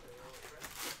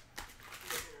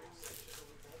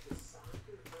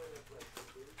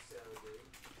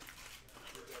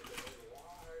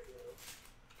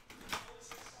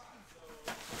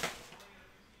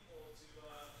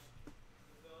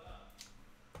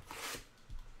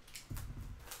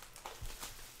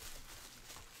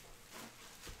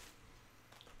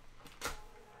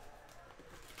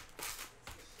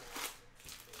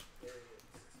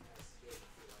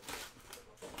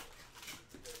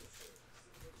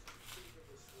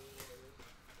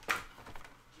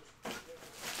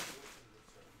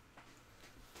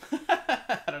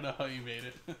 I don't know how you made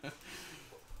it.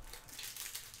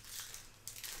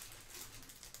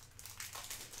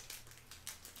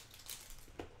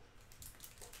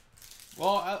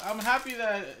 Well, I'm happy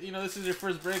that, you know, this is your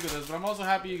first break with us, but I'm also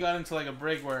happy you got into like a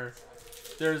break where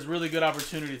there's really good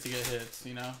opportunity to get hits,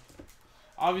 you know?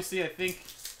 Obviously, I think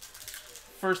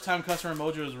first time customer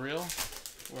mojo is real,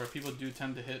 where people do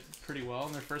tend to hit pretty well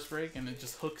in their first break and it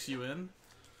just hooks you in.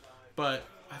 But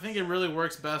I think it really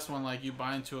works best when like you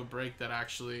buy into a break that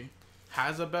actually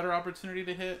has a better opportunity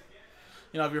to hit.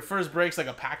 You know, if your first break's like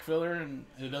a pack filler and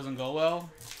it doesn't go well,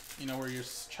 you know, where your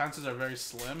chances are very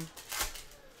slim,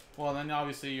 well then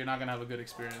obviously you're not gonna have a good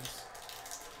experience.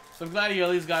 So I'm glad you at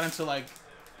least got into like,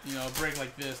 you know, a break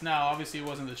like this. Now obviously it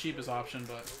wasn't the cheapest option,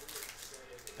 but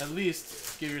at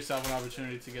least give yourself an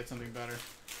opportunity to get something better.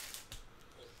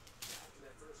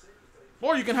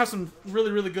 Or you can have some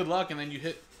really, really good luck and then you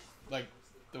hit like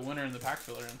the winner in the pack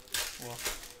filler and well,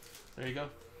 There you go.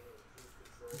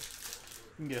 You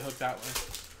can get hooked that way.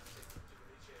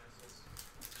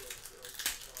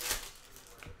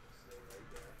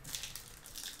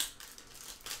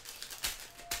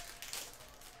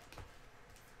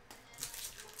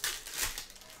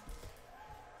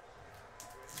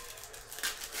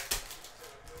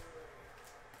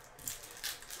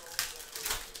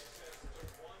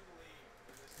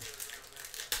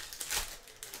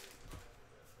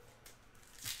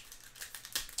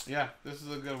 Yeah, this is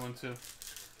a good one too.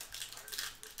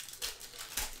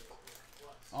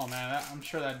 Oh man, I'm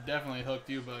sure that definitely hooked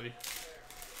you, buddy.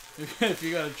 If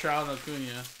you got a trial in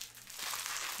Acuna,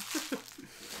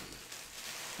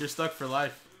 you're stuck for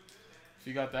life. If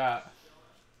you got that.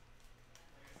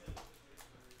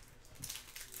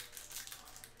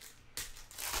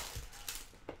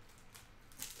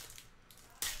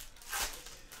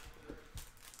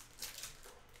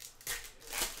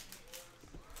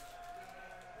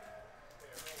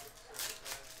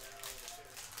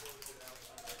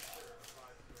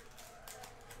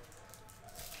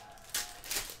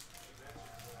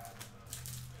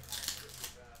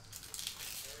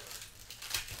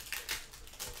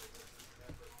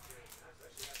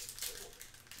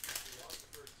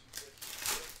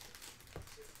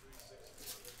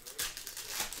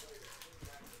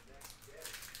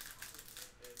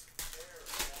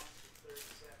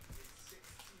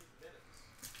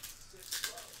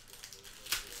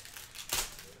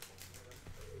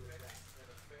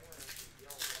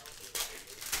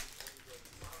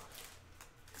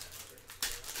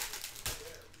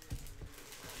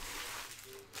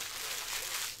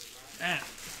 Damn.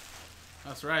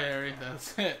 That's right, Harry.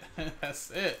 That's it. That's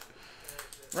it.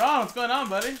 Ron, what's going on,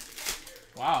 buddy?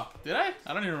 Wow. Did I?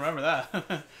 I don't even remember that.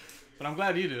 But I'm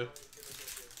glad you do.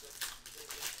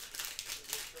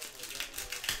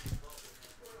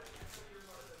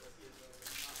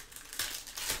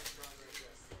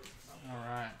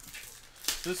 Alright.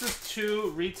 This is 2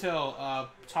 retail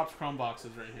Topps Chrome boxes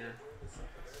right here.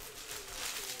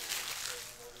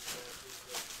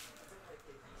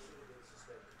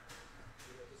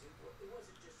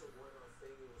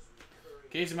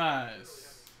 Casey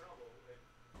Mize.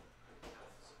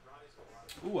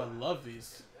 Ooh, I love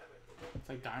these. It's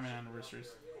like diamond anniversaries.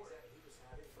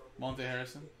 Monte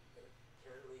Harrison.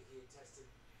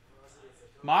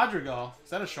 Madrigal. Is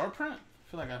that a short print?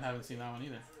 I feel like I haven't seen that one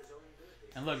either.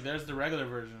 And look, there's the regular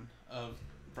version of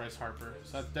Bryce Harper.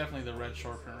 So that's definitely the red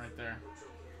short print right there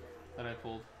that I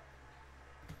pulled.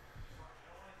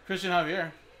 Christian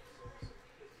Javier.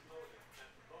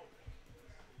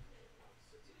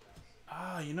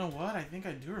 Ah, you know what? I think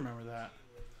I do remember that.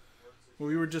 Well,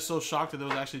 we were just so shocked that there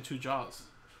was actually 2 Jaws.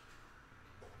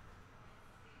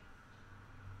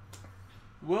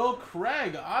 Will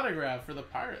Craig autograph for the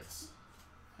Pirates.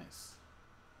 Nice.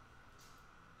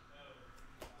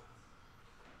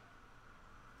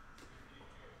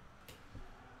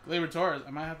 Gleyber Torres.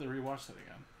 I might have to rewatch that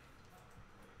again.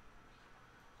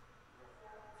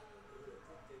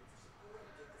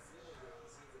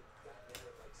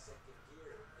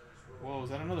 Whoa,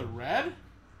 is that another red?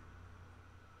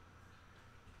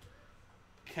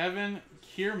 Kevin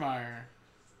Kiermaier.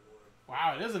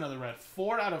 Wow, it is another red.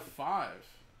 4 out of 5.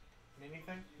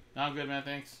 Anything? No, I'm good, man.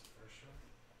 Thanks.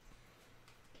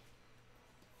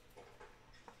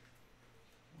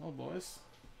 Oh, boys.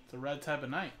 It's a red type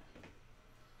of night.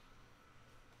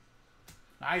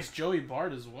 Nice Joey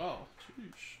Bart as well.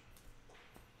 Sheesh.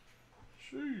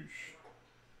 Sheesh.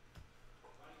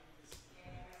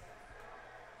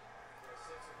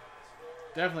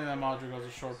 Definitely that Madrigal's a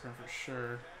short print for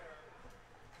sure.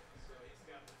 So he's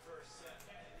got the first set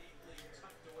neatly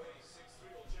tucked away.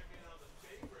 6-3. We'll check in on the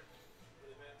favorite for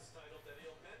the men's title,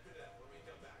 Daniil Medvedev, when we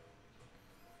come back.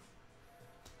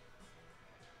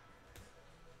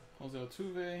 Jose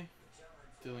Altuve.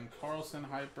 Dylan Carlson,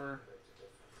 Hyper.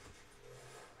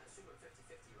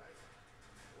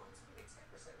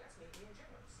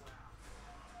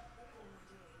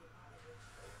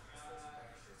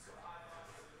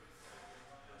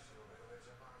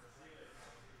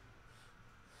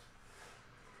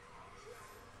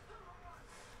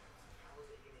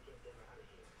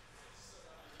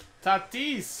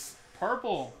 Tatis,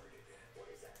 purple.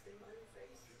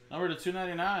 Number to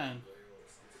 299.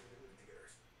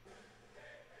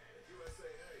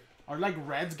 Are like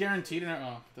reds guaranteed in it? Oh,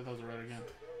 I thought that was a red again.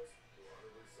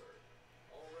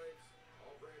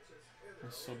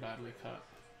 It's so badly cut.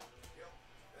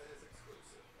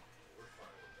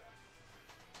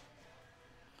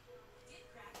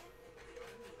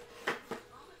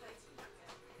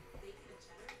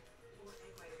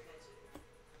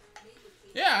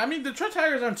 Yeah, I mean, the Detroit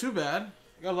Tigers aren't too bad.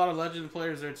 Got a lot of legend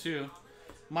players there too.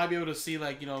 Might be able to see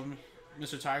like, you know,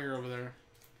 Mr. Tiger over there,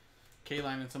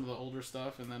 K-Line and some of the older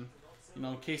stuff, and then, you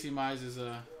know, Casey Mize is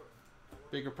a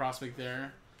bigger prospect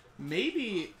there.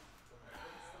 Maybe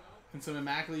in some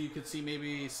Immaculate you could see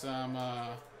maybe some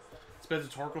Spencer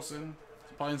Torkelson,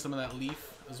 probably in some of that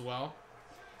Leaf as well.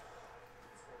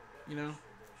 You know,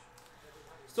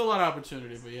 still a lot of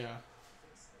opportunity, but yeah.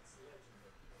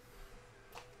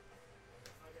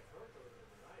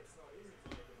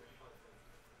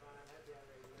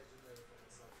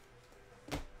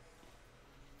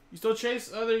 You still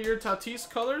chase other your Tatis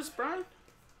colors, Brian?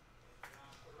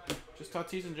 Just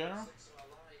Tatis in general?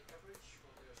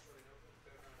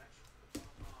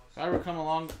 If I ever come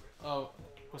along, oh,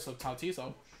 what's up, Tatis?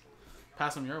 I'll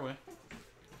pass them your way.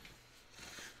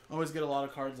 Always get a lot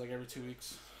of cards like every 2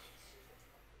 weeks.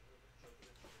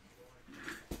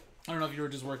 I don't know if you were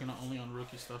just working only on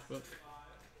rookie stuff, but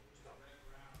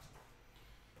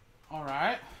all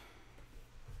right.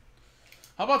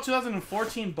 How about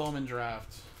 2014 Bowman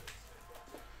draft?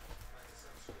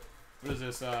 What is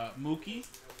this? Mookie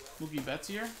Betts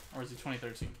year, or is it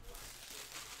 2013?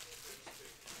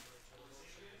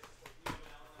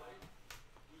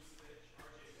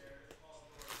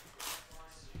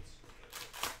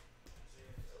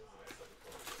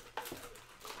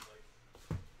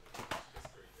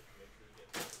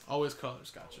 Always colors,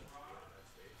 gotcha.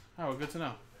 All right, well, good to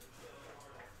know.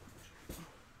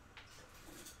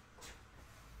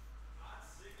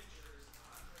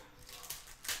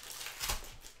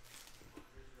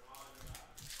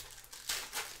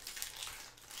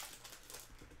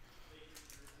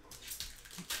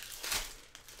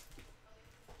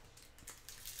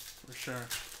 For sure.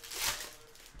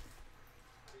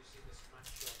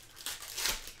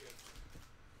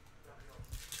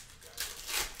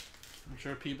 I'm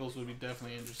sure Peoples would be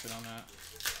definitely interested on that.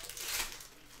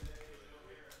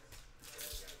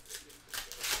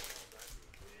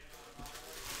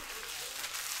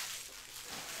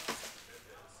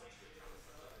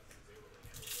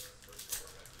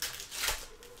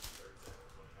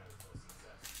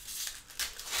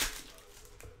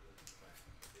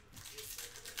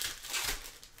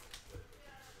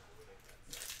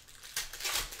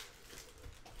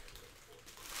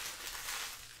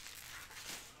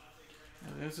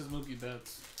 This is Mookie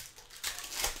Betts.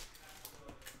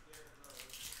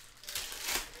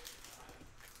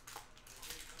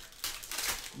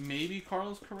 Maybe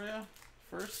Carlos Correa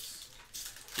first.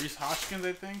 Reese Hoskins,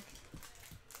 I think.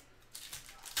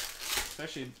 It's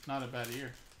actually not a bad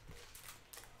year.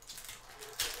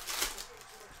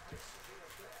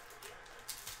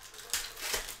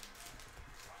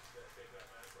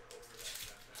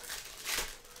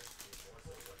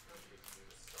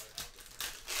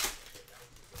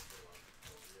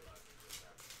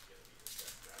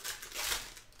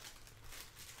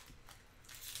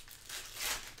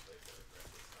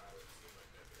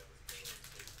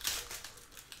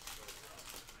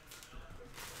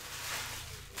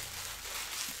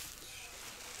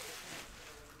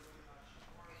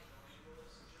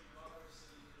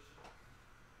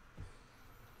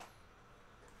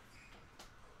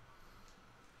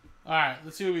 All right,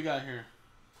 let's see what we got here.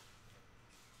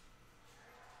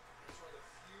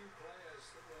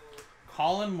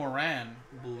 Colin Moran,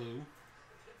 blue.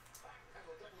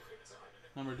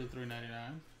 Number to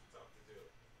 399.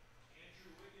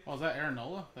 Oh, is that Aaron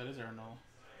Nola? That is Aaron Nola.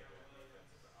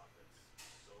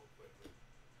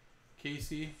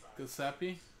 Casey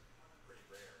Jaspy.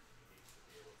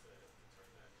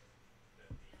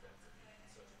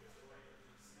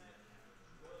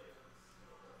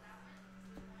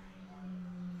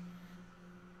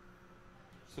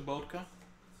 Sabotka.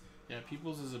 Yeah,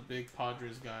 Peoples is a big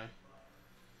Padres guy.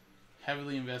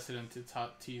 Heavily invested into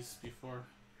Tatis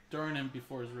during and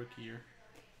before his rookie year.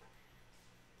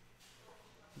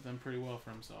 Done pretty well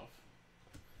for himself.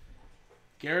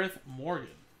 Gareth Morgan,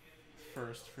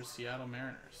 first for Seattle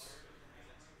Mariners.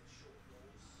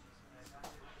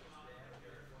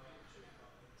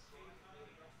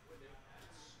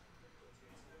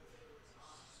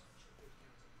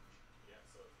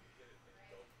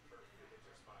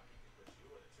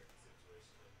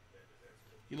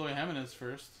 Eloy Jimenez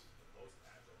first.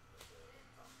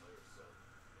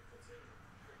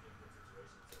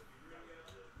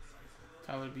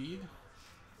 Tyler Beede.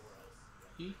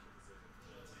 E.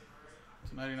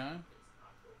 299.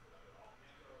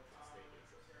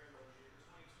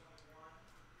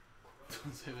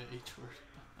 Don't say the H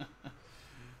word.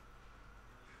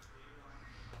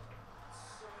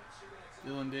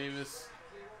 Dylan Davis.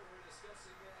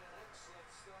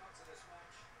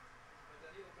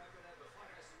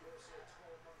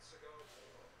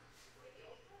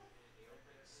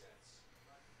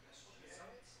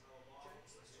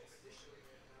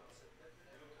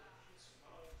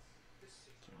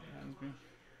 Jaspy.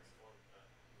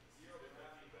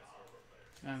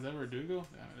 And is that Verdugo?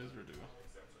 Yeah, it is Verdugo.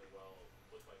 Exceptionally well.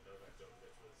 Looked like Novak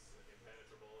Djokovic was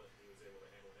impenetrable, and he was able to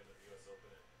handle him at the U.S. Open.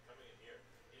 And coming in here,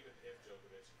 even if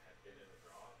Djokovic had been in the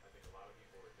draw, I think a lot of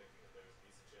people were thinking that there was a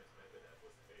decent chance Medvedev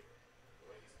was the favorite. The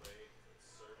way he's played, he's been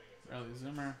serving Riley exceptionally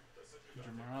Zimmer. well. Does such a good job taking care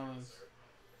of the Morales. serve.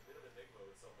 A bit of enigma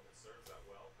with someone that serves that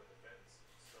well, but defends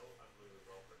so unbelievably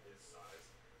well for his size.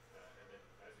 And then,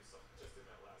 as you saw just in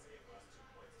that last game, last 2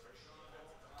 points, turning defense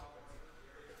into offense.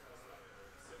 Similar to Djokovic,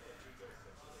 the way he brings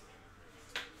to the offense.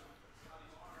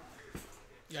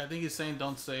 Yeah, I think he's saying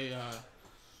don't say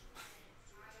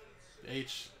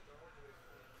H.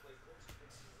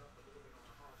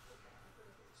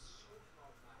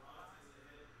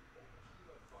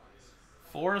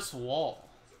 Forest Wall.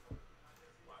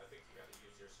 Well, I think you got to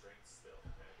use your strengths still.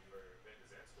 And for Van de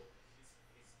Zandschulp,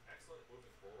 he's excellent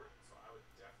moving forward, so I would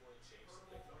definitely change some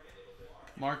things up a little bit.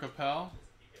 Mark Appel.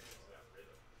 He gets into that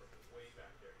rhythm from way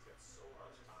back there. He's got so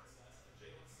much time that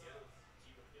if you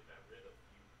keep him in that rhythm,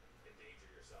 you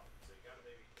endanger yourself. So you got to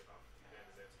maybe, if I'm Van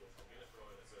de Zandschulp, I'm going to throw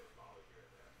in a serve volley here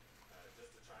and there,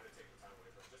 just to try to take the time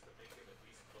away from him, just to make him at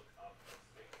least look up and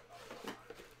think about what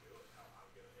I'm going to do and how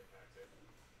I'm going to impact him.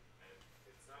 And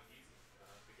it's not easy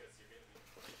because you're going to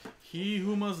be He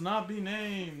who must not be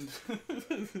named. just have to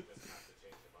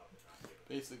change him up and not give him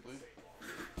Basically, the same ball.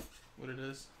 what it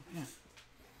is. Yeah.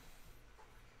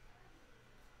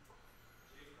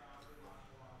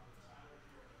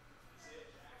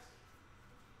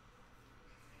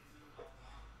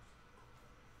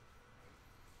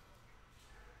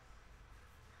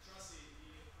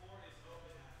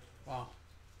 Wow.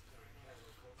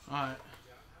 Alright.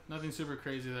 Nothing super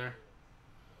crazy there.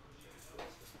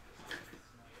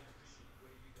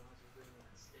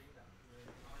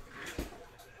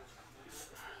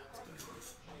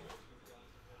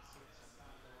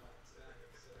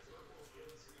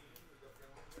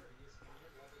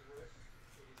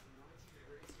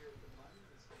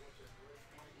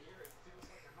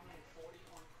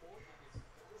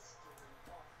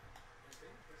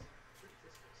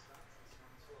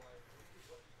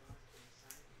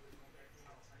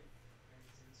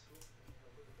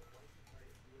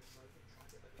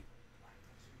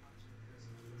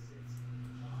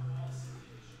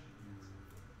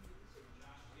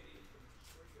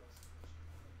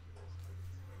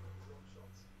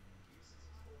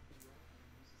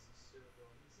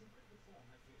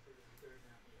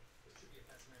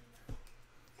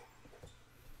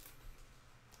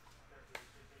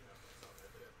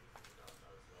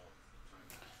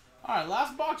 Alright,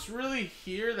 last box really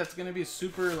here that's going to be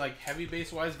super like heavy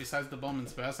base wise besides the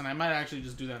Bowman's Best, and I might actually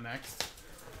just do that next.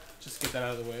 Just get that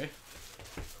out of the way.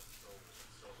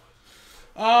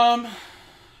 I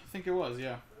think it was,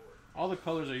 yeah. All the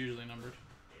colors are usually numbered.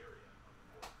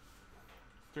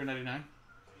 $3.99.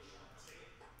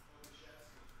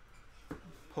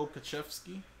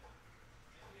 Pokachevsky.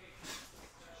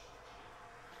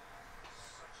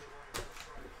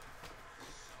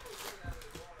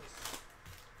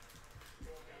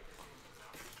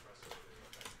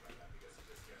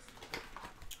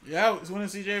 Yeah, it's when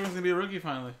CJ Abrams gonna be a rookie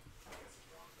finally.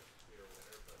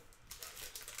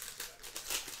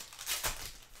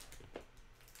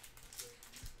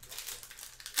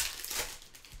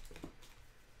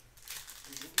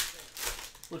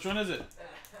 Which one is it?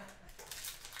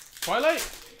 Twilight?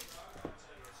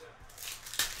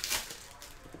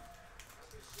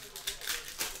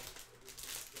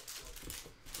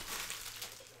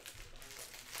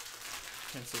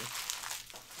 Can't see.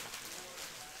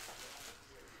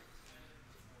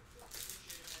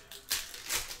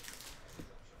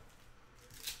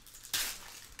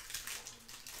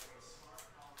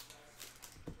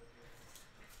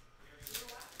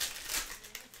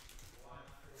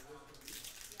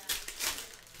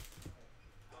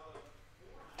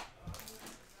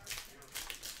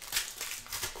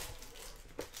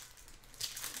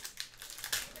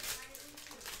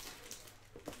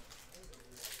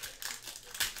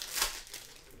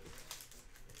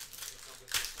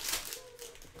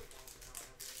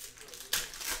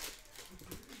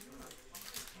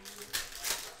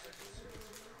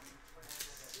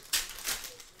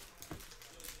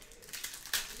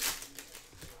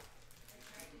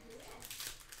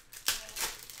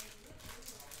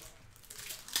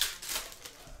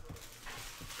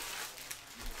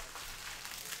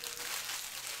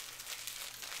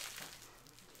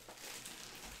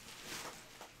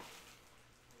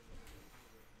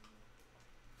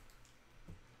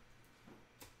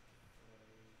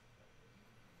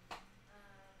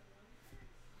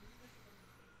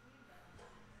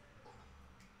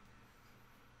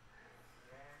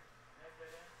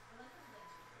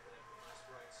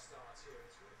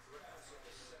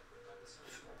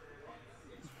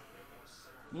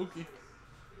 Mookie. Big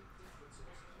difference in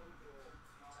his overall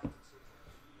tactics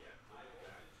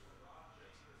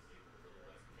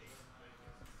here.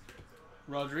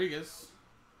 Rodriguez.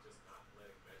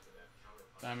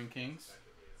 Diamond Kings.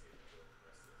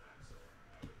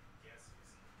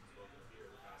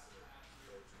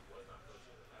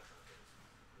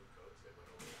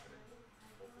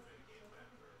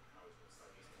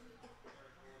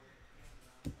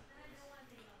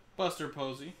 Buster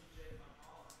Posey.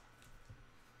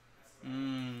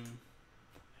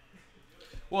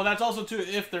 Well, that's also too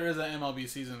if there is an MLB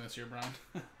season this year, Brian.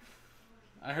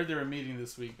 I heard they were meeting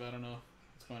this week, but I don't know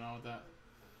what's going on with that.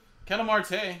 Ketel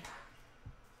Marte. It's nice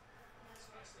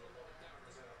to look like Darren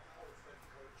is a Hall of Fame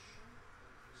coach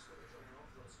who's still enjoying an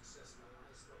awful lot of success in the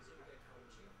highest levels of their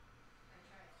coaching.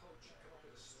 Coach and come up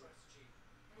with a strategy.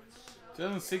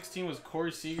 2016 was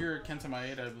Corey Seager, Kenta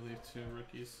Maeda, I believe, two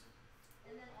rookies.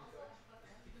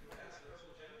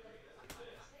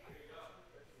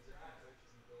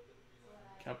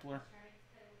 Kepler.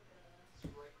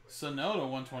 Sonoda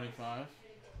 125.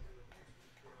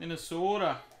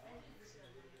 Minnesota.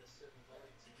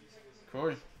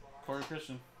 Corey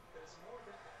Christian. But it's more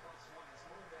about the first one. It's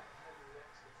more about how you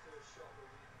react to the first shot,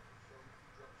 whether you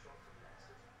throw a drop shot for the next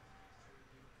 2 to 3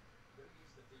 of you. You've got to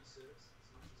use the D serves as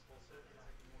much as possible.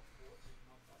 Take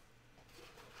them off court so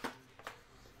you're not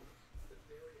the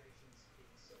variations in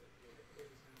so that your head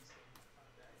is doing something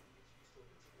like that and gets used to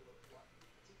a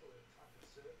particular type of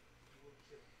serve, you will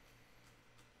kill.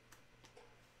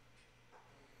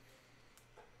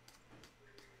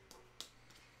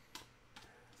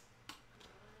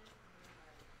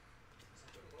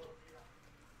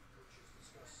 Coaches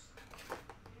discuss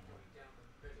going down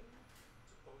the middle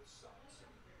to both sides, so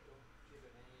you don't give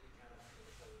it any kind of angle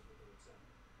to play with the return.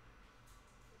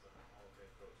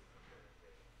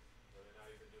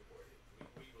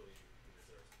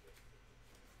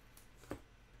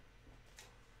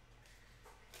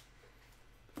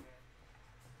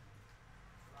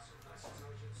 Nice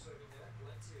intelligent serving there,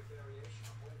 plenty of variation,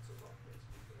 a hole to lock, but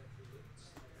Philadelphia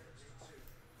leads 3-2.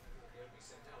 Yeah, we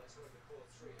said now let's go to court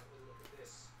 3. Have a look at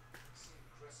this. See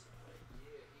impressive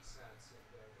year he's had in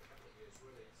a couple of years,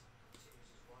 really. It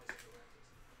continues his rise in the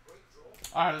rankings. Great draw.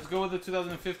 Alright, let's go with the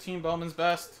 2015 Bowman's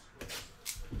Best.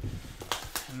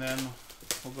 And then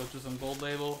we'll go to some Gold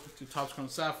Label, do Topps Chrome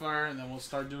Sapphire, and then we'll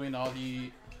start doing all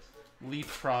the Leaf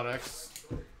products.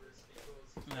 And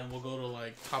then we'll go to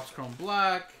like Topps Chrome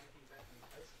Black,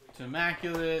 to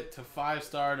Immaculate, to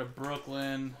 5-star, to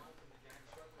Brooklyn.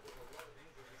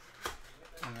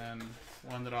 And then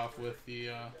we'll end it off with the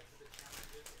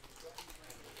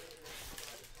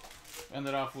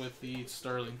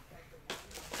Sterling.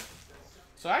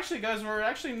 So actually, guys, we're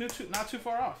actually not too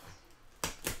far off.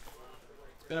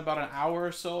 It's been about an hour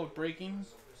or so of breaking.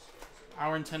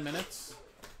 Hour and 10 minutes.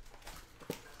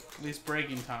 At least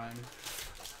breaking time.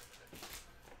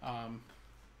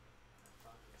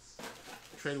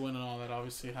 Trade win and all that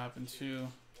obviously happened too.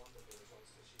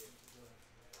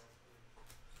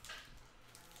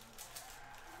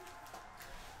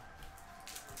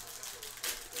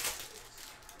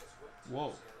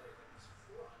 Whoa.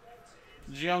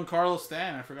 Giancarlo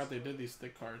Stan. I forgot they did these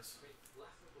thick cards.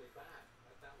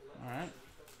 Alright.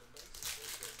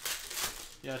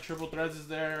 Yeah, triple threads is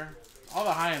there. All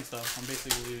the high-end stuff I'm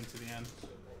basically leaving to the end.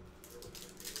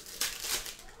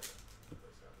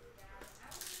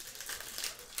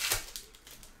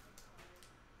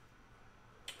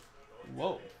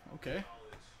 Whoa, okay.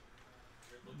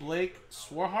 Blake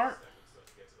Swarhart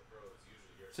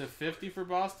to 50 for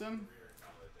Boston.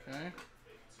 Okay.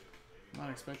 Not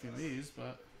expecting these,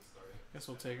 but I guess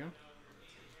we'll take them.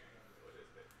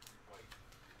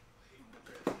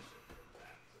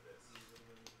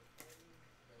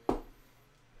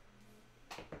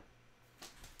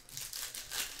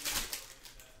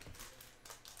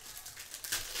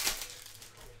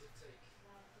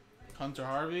 Hunter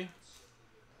Harvey.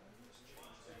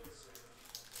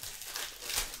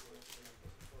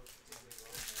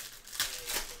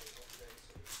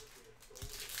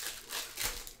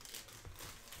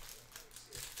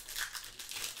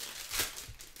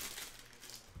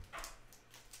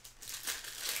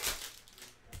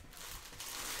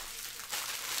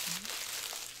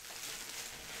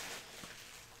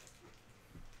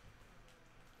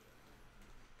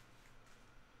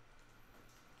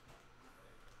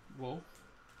 Whoa.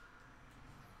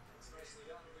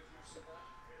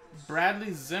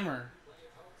 Bradley Zimmer.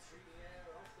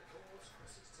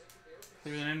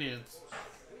 Cleveland Indians.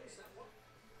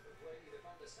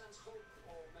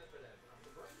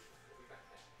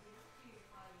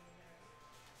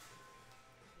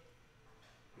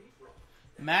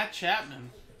 Matt Chapman.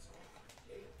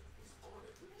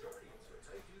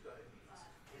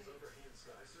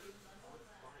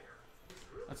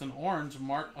 That's an orange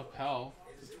Mark Appel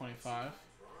to 25.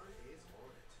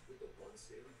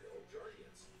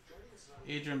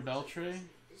 Adrian Beltre,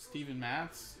 Steven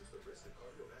Matz.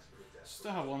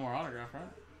 Still have one more autograph, right?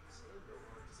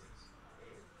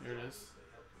 Here it is.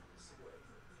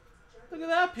 Look at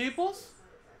that, peoples.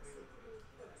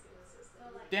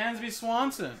 Dansby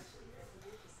Swanson.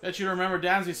 Bet you remember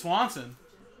Dansby Swanson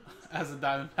as a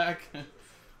Diamondback.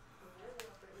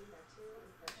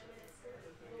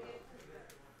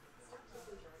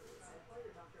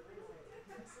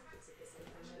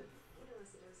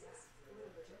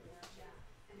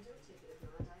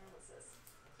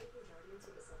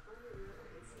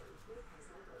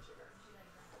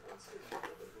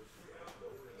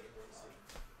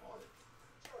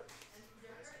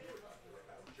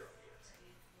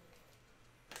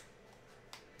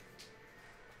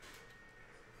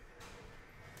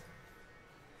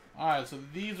 Alright, so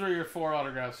these are your 4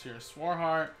 autographs here.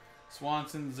 Swarhart,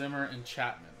 Swanson, Zimmer, and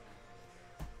Chapman.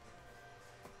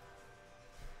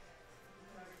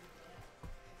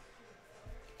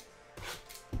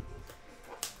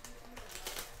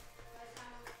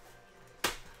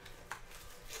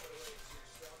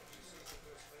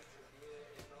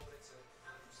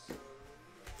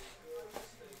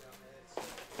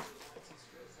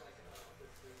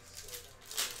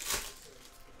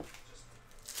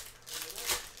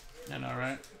 I know,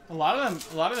 right? A lot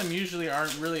of them usually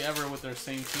aren't really ever with their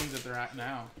same teams that they're at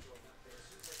now.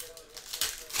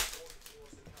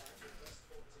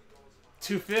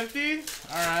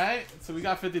 $250? All right, so we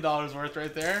got $50 worth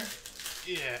right there.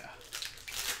 Yeah,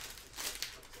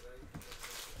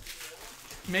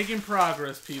 making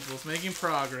progress, peoples. Making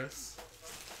progress.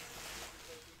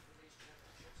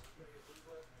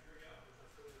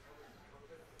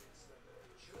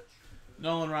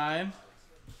 Nolan Ryan.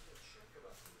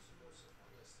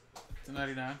 To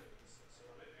 99.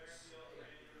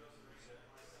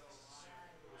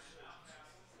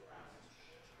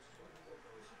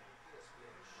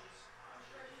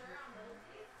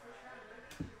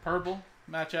 Purple,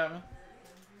 Matt Chapman.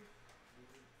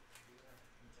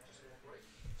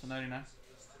 To 99.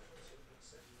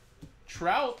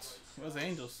 Trout. Who has the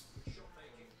Angels?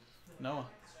 Noah.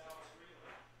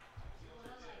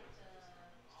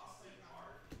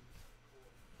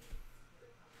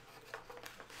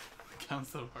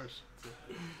 Counts so harsh.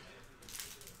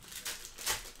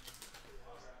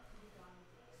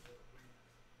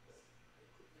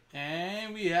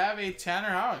 And we have a Tanner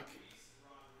Houck.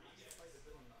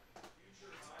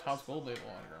 Topps Gold Label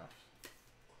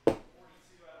autograph.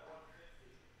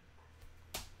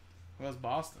 Who has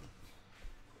Boston?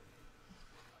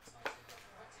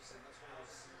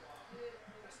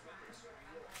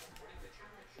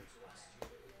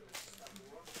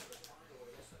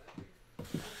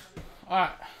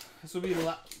 Alright, this will be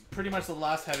pretty much the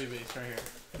last heavy base right here.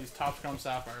 These Topps Chrome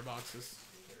Sapphire boxes.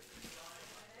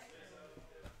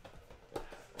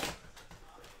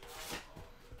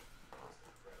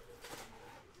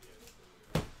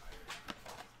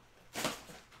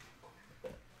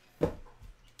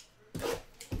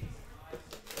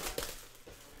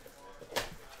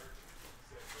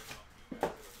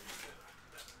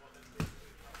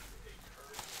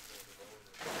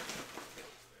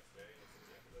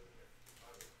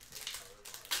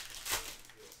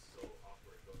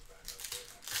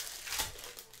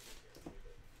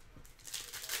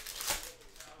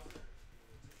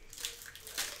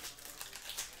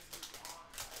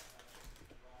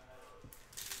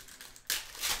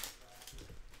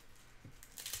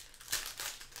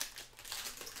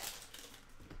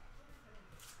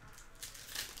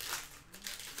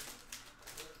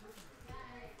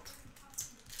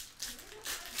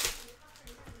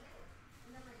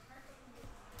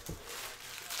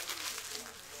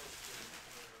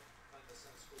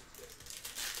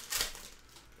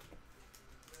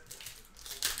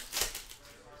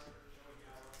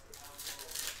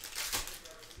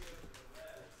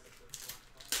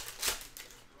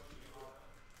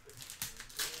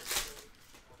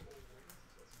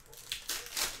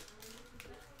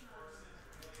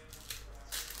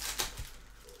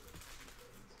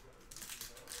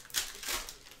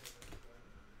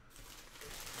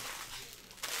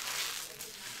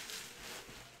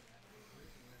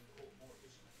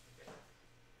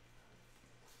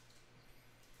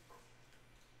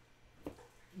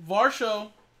 Varsho.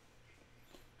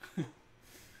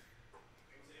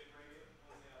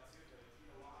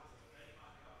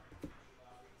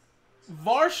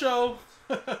 Varsho.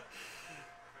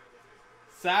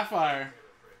 Sapphire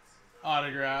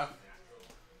autograph.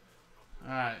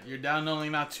 Alright, you're down to only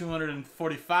now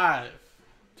 245.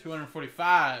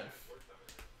 245.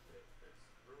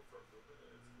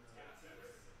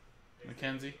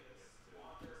 McKenzie.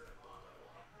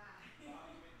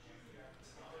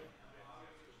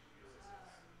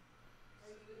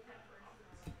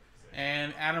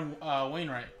 And Adam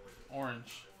Wainwright,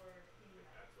 orange.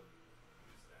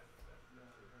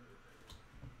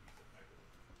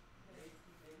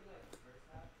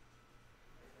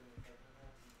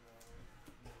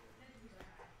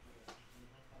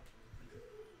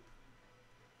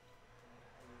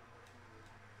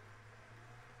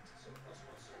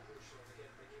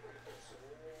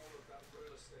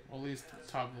 Well, at least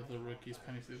top of the rookies,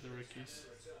 penny through the rookies.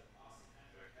 So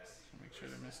make sure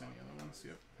I didn't miss any other ones.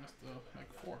 Yep, missed the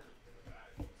like 4.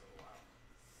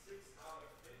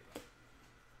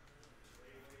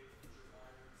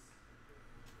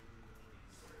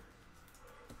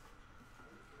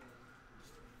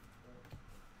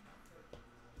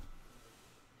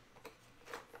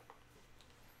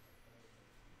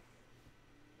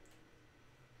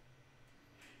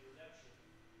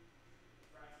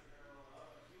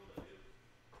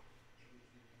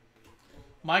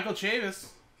 Michael Chavis.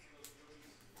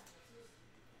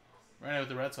 Right now with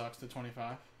the Red Sox to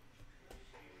 25.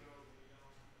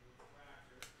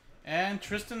 And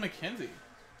Tristan McKenzie.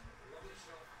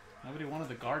 Nobody wanted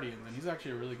the Guardian, and he's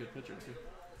actually a really good pitcher too.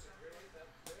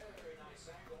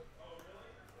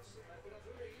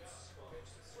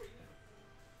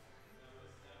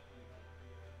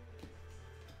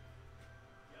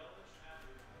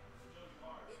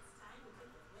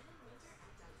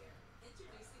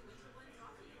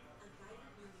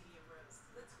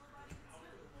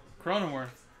 Cronenworth.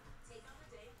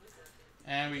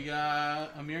 And we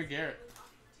got Amir Garrett.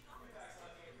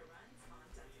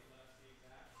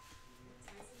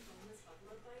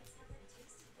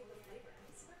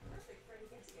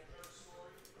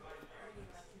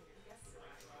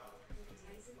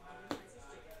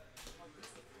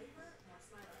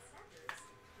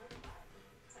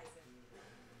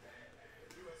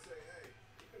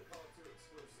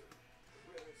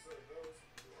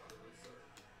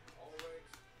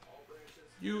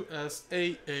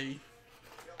 USAA.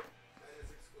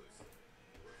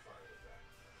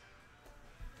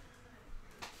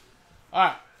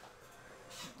 Alright.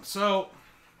 So,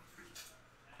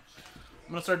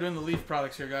 I'm going to start doing the Leaf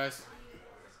products here, guys.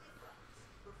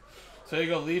 So here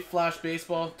you go, Leaf Flash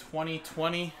Baseball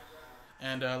 2020.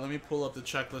 And let me pull up the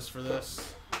checklist for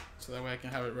this, so that way I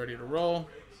can have it ready to roll.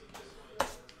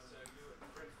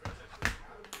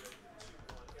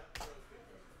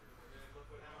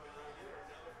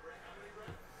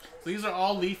 So these are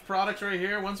all Leaf products right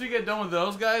here. Once we get done with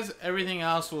those guys, everything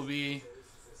else will be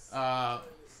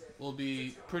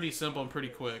pretty simple and pretty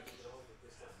quick.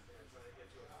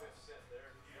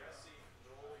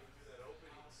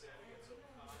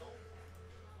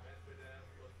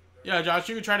 Yeah, Josh,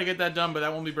 you can try to get that done, but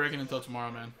that won't be breaking until tomorrow,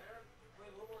 man.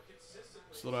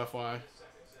 Just a little FYI.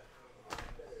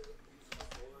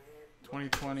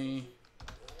 2020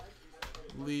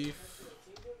 Leaf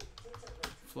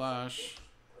Flash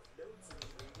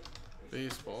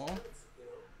Baseball.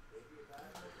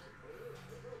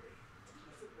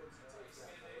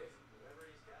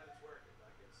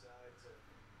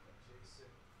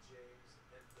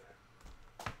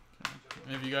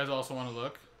 And if you guys also want to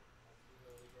look,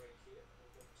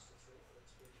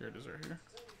 here it is right here.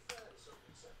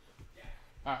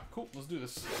 Alright, cool. Let's do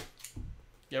this.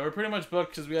 Yeah, we're pretty much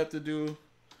booked because we have to do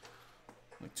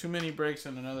like 2 mini breaks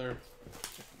and another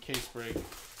case break.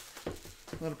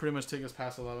 That'll pretty much take us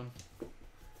past 11.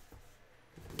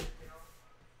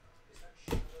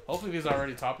 Hopefully these are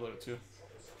already top loaded too.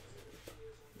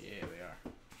 Yeah, they are.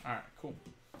 Alright, cool.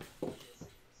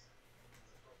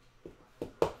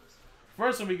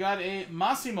 First one, we got a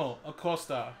Massimo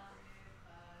Acosta.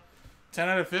 10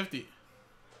 out of 50.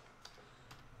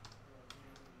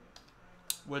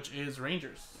 Which is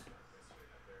Rangers.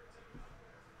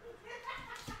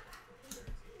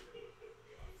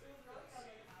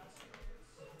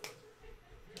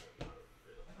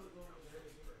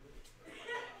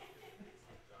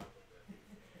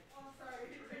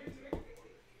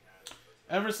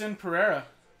 Everson Pereira.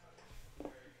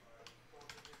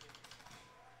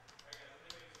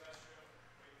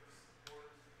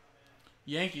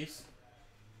 Yankees.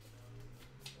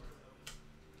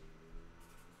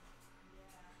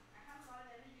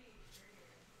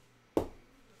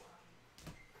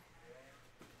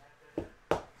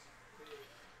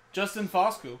 Justin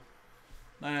Foscue.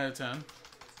 9 out of 10.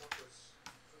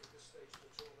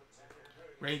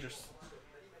 Rangers.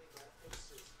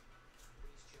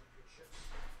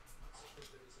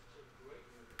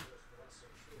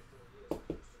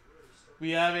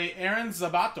 We have a Aaron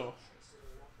Zabato.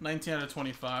 19 out of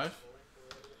 25.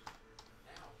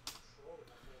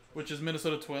 which is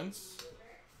Minnesota Twins.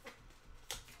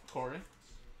 Corey.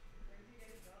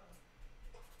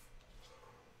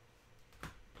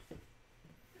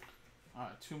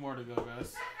 Alright, 2 more to go,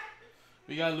 guys.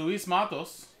 We got Luis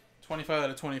Matos, 25 out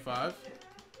of 25.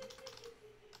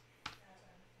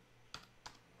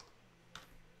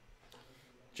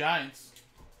 Giants.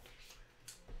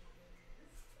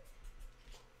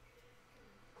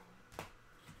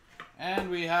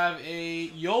 And we have a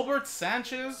Yolbert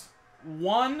Sanchez,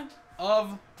 1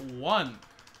 of 1.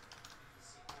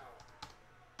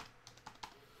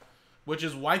 Which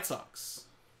is White Sox.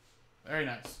 Very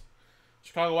nice.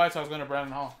 Chicago White Sox going to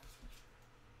Brandon Hall.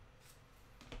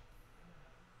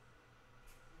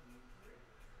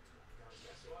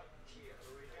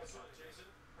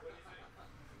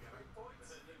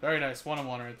 Very nice. 1 of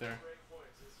 1 right there.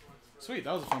 Sweet.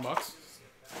 That was a fun box.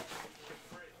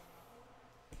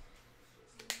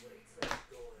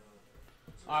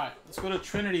 Alright. Let's go to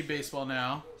Trinity Baseball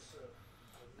now.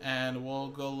 And we'll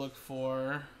go look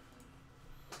for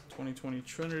 2020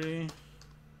 Trinity.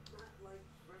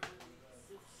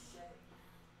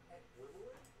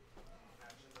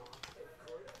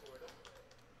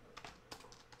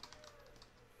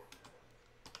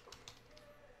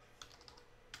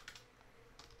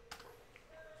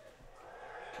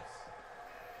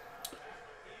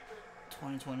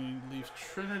 Leaf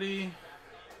Trinity.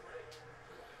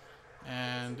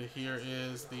 And here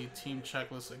is the team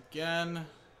checklist again,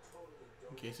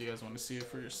 in case you guys want to see it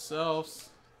for yourselves.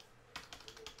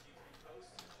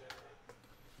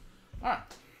 Alright.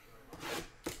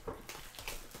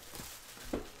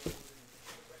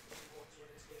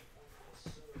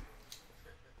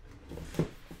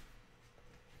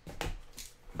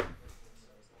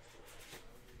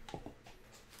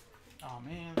 Oh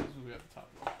man, this is what we got the top.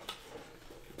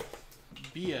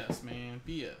 BS, man.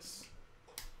 BS.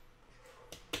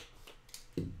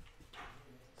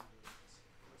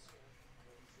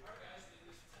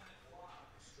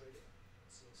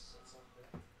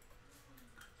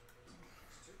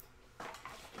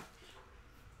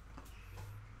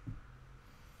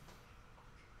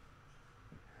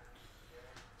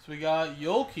 So we got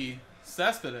Yolki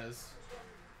Cespedes.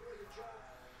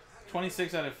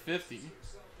 26 out of 50.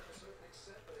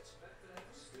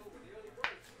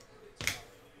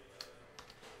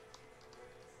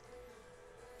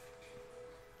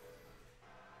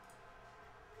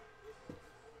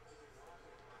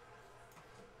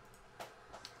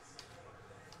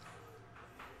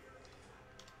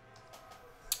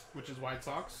 Which is White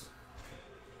Sox.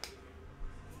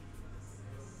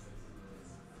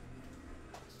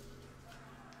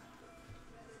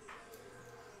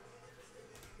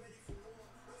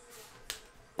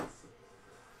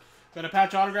 Got a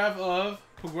patch autograph of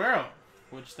Peguero,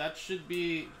 which that should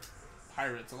be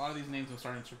Pirates. A lot of these names I'm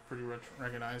starting to pretty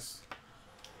recognize.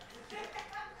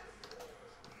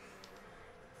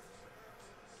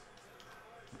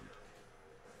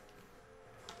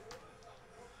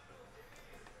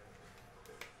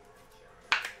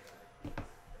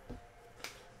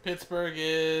 Pittsburgh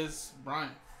is Brian.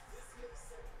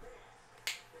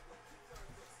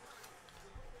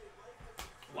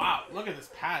 Wow, look at this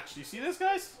patch. Do you see this,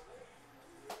 guys?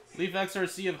 Leaf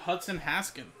XRC of Hudson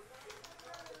Haskin.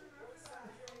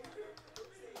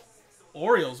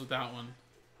 Orioles with that one.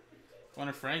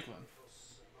 Leonard Franklin.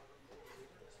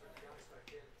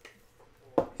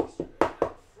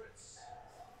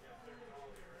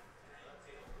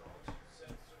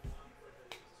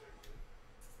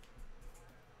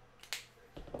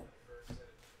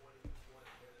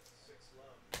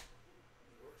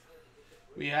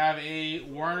 We have a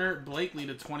Werner Blakely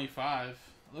to 25.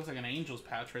 Looks like an Angels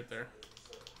patch right there.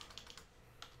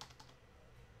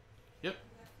 Yep,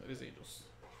 that is Angels.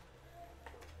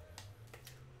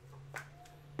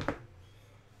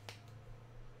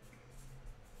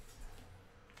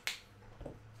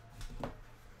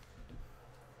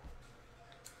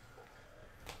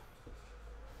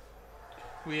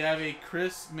 We have a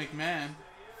Chris McMahon,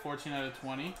 14 out of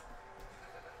 20.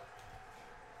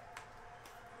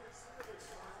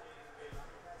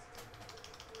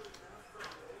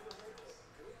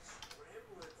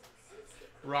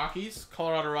 Rockies,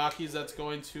 Colorado Rockies, that's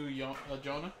going to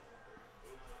Jonah.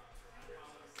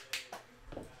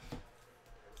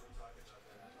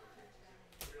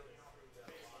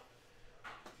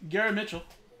 Garrett Mitchell.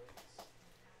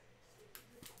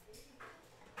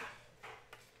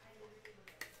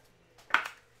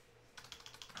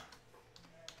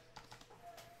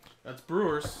 That's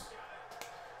Brewers.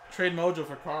 Trade Mojo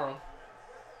for Carl.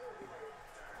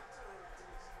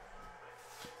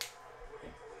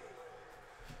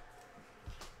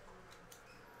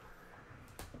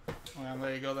 And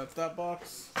there you go. That's that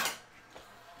box. Let's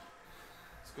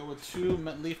go with 2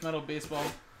 Leaf Metal Baseball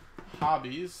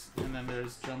Hobbies, and then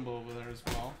there's Jumbo over there as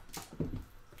well.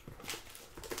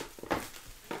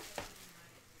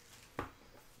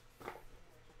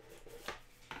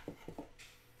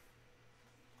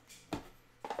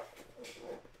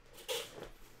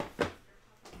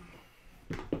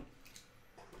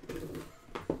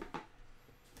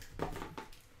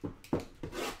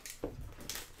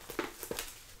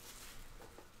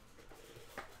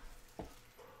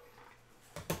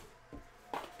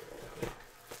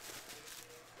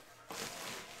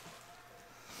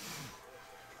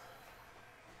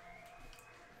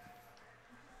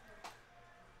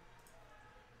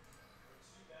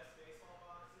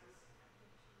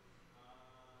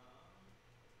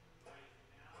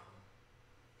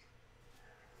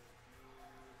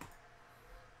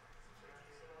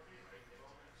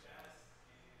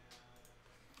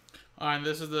 Alright, and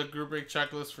this is the group break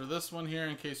checklist for this one here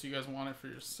in case you guys want it for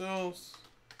yourselves.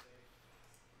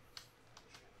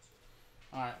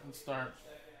 Alright, let's start.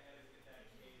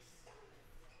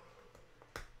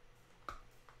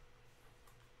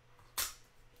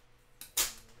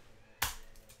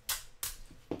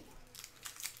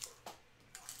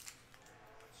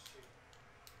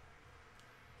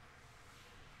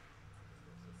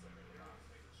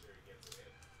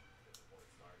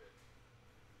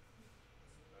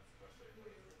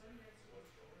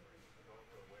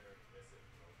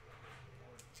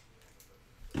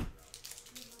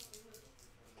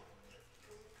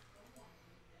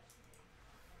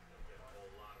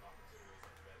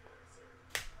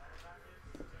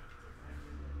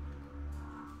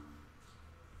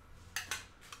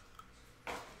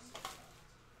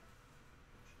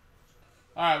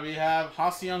 Alright, we have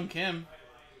Ha-Seong Kim.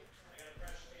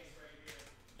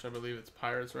 Which I believe it's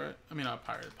Pirates, right? I mean, not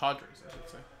Pirates, Padres, I should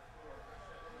say.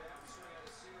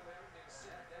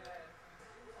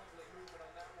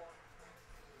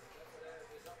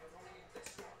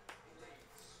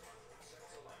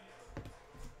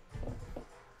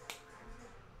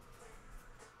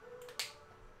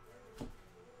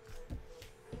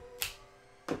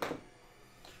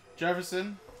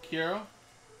 Jefferson, Kiro.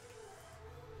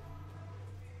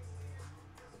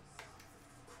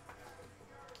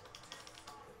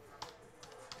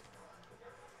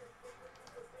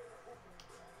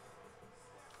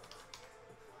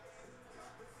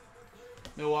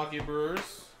 Milwaukee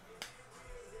Brewers.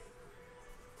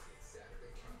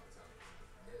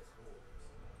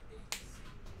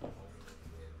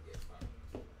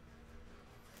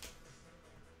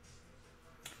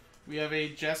 We have a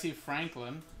Jesse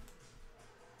Franklin.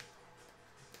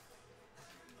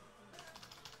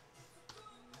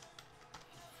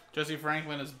 Jesse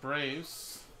Franklin is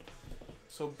Braves.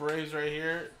 So Braves right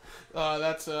here.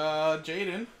 That's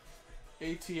Jaden.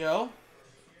 ATL.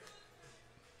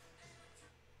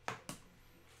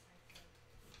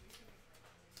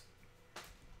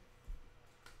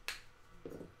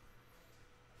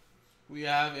 We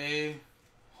have a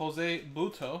Jose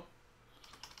Buto.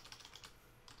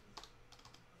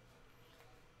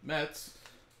 Mets.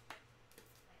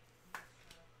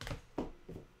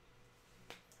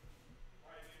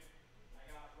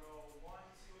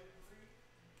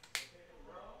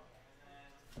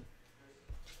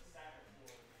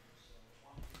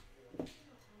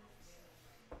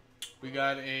 We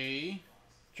got a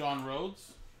John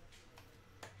Rhodes.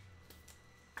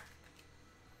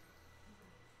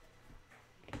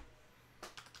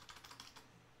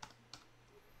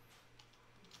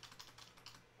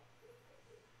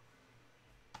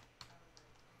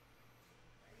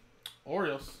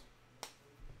 Orioles.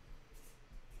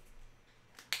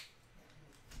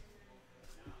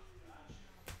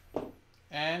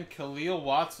 And Khalil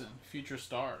Watson, Future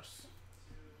Stars.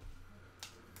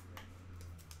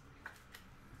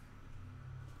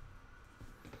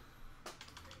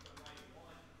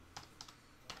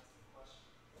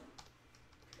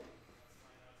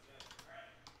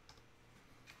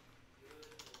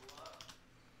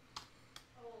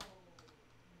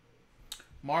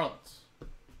 Marlins.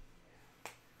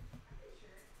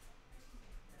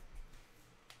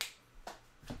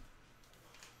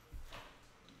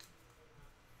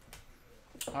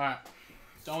 Alright,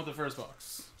 done with the first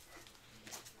box.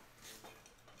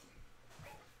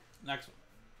 Next one.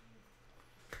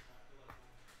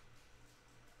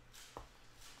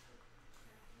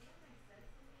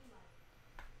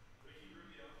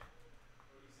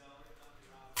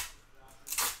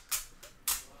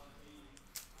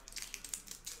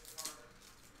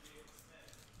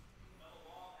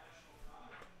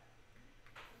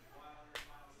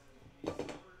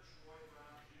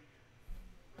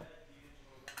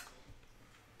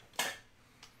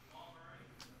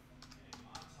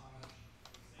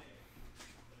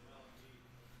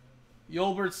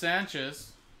 Yolbert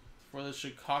Sanchez for the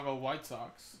Chicago White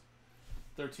Sox.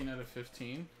 13 out of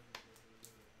 15.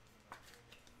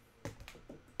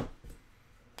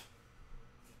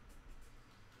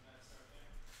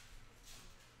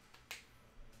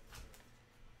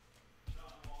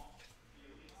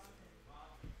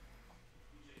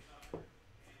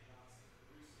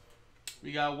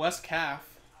 We got Wes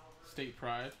Calf, State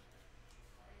Pride.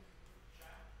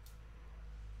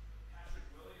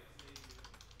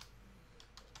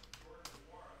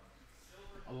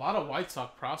 A lot of White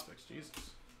Sox prospects, Jesus.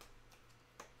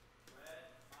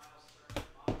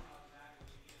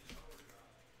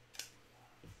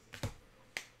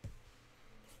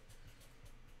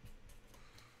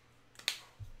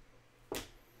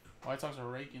 White Sox are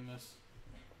raking this.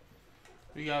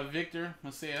 We got Victor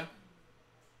Masea.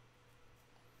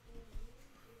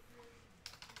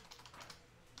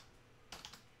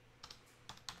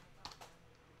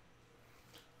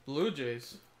 Blue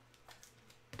Jays.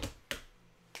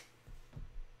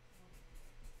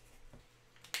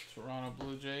 Toronto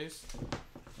Blue Jays.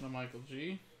 And a Michael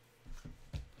G.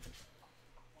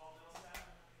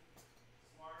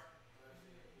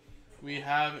 We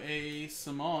have a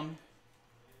Simone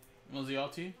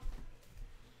Moziotti.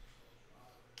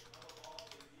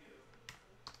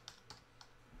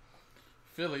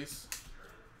 Phillies.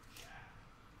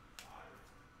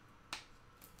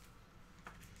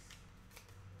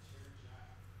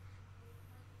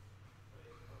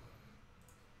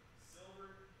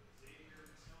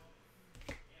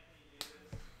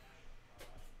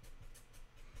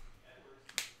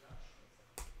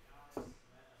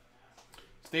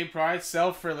 State Pride,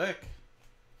 Self Frelick.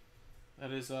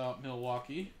 That is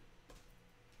Milwaukee.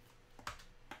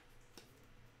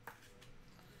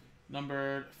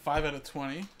 Numbered 5 out of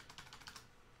 20.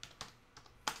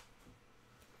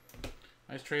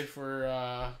 Nice trade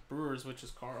for Brewers, which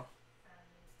is Carl.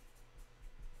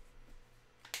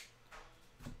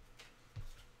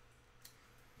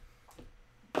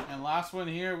 And last one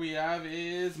here we have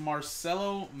is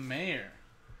Marcelo Mayer.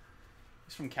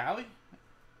 He's from Cali?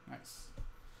 Nice.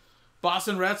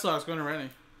 Boston Red Sox going to Rennie.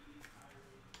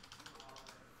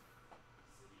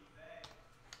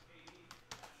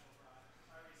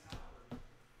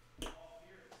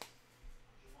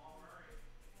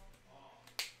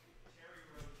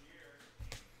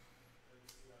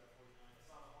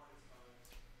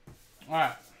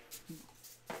 Alright.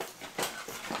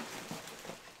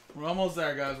 We're almost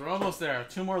there, guys. We're almost there.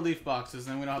 2 more leaf boxes,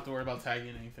 then we don't have to worry about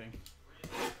tagging anything.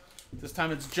 This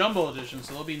time it's Jumbo Edition,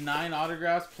 so there'll be 9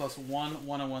 autographs plus 1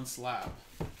 1-on-1 slab.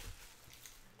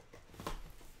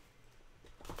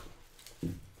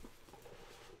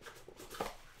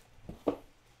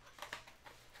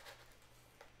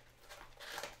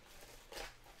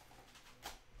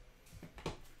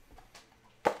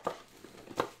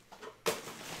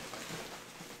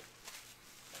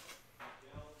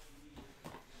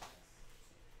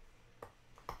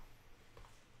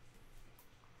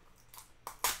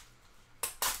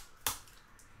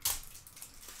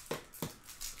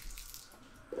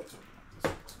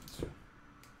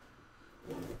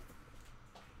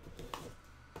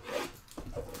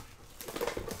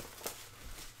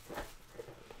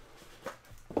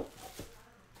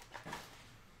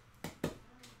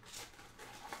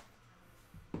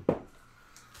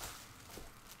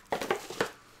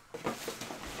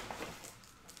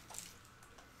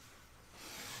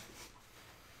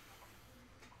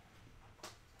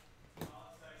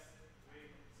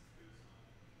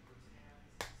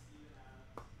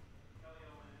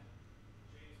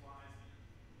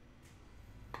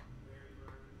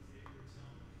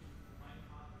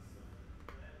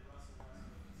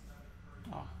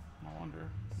 Oh, no wonder.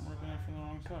 I'm working it from the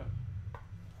wrong side.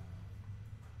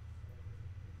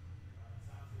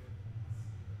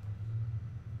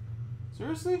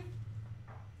 Seriously?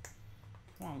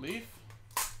 Come on, Leaf.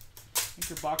 I think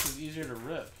your box is easier to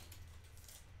rip.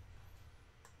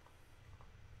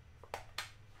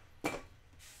 Why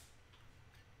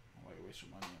you waste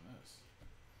your money on this?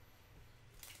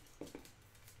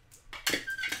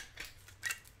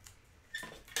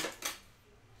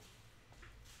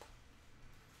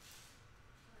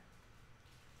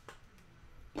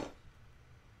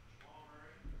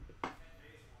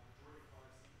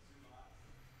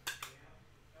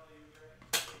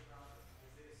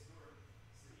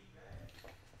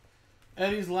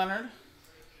 Eddie's Leonard.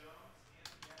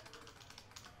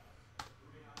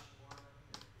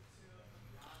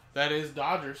 That is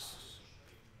Dodgers.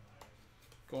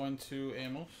 Going to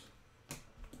Amos.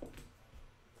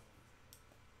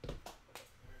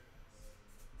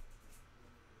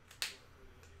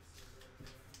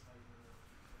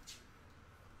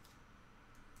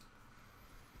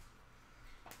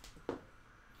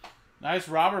 Nice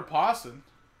Robert Pawson.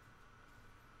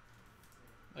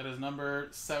 That is number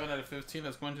 7 out of 15.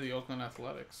 That's going to the Oakland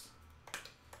Athletics.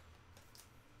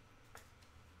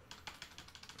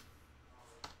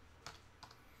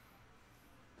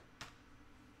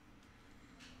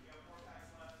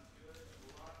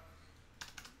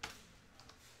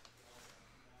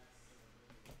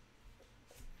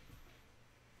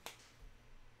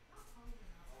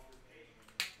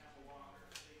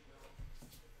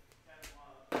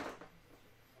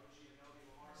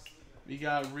 We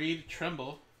got Reed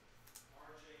Trimble.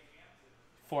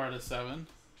 4 out of 7.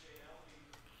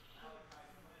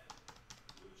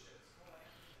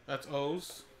 That's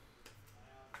O's.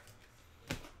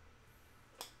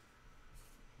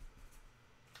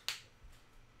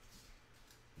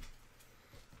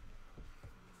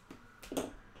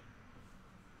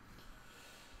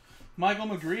 Michael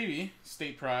McGreevy,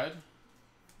 State Pride.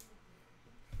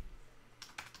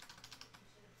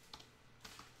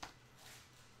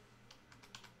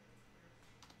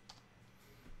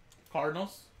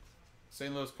 Cardinals.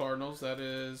 St. Louis Cardinals. That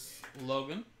is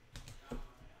Logan.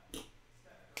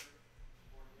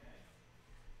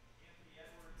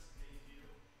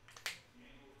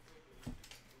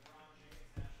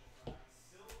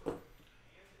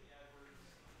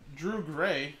 Drew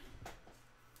Gray.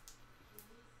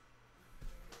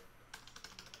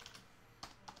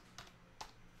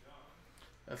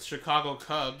 That's Chicago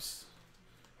Cubs.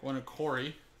 Going to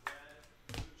Corey.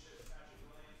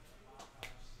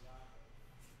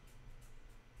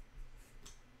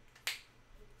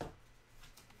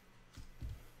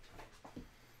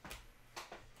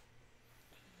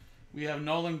 We have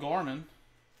Nolan Gorman.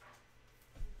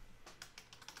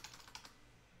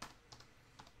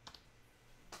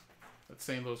 That's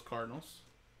St. Louis Cardinals.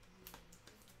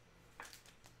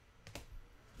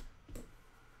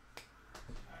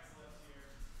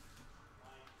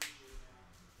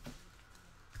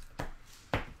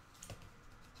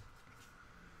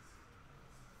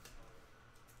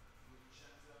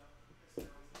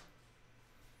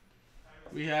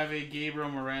 We have a Gabriel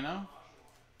Moreno.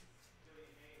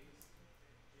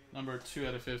 Number 2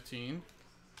 out of 15.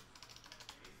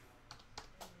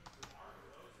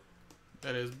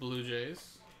 That is Blue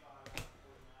Jays.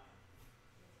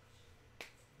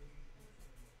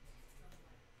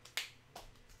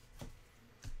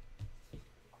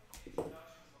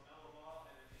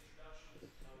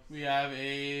 We have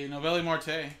a Novelli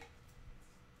Marte.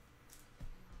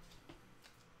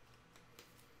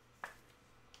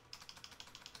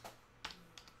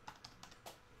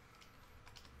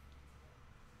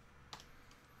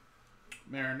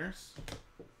 Mariners.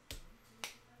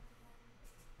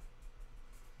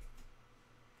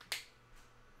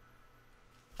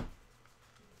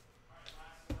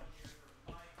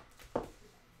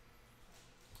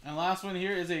 And last one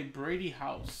here is a Brady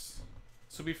House.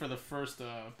 This will be for the first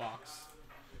box.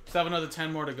 Just have another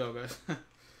 10 more to go, guys.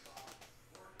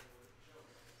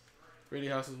 Brady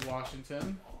House is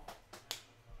Washington.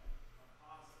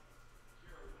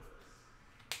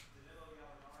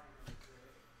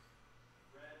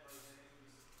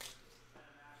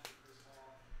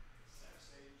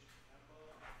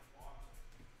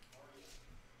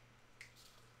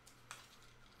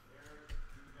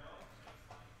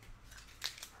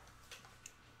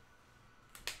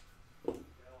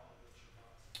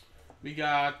 We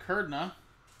got Kurdna.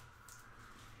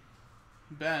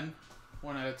 Ben,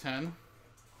 1 out of 10.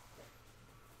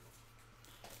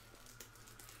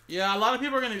 Yeah, a lot of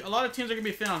teams are gonna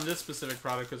be thin on this specific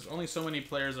product because only so many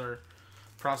players are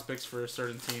prospects for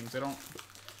certain teams. They don't.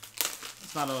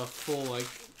 It's not a full like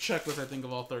checklist. I think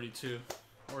of all 32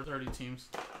 or 30 teams,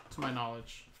 to my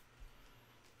knowledge.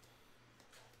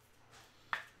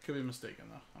 Could be mistaken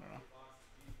though. I don't know.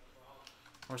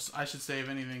 Or I should say, if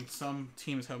anything, some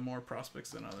teams have more prospects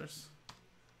than others.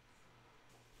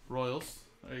 Royals.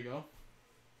 There you go.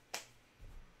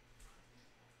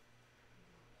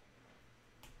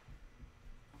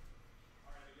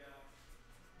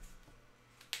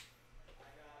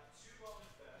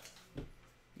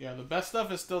 Yeah, the best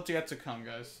stuff is still yet to come,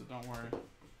 guys, so don't worry.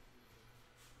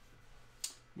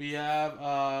 We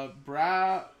have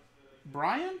Brian?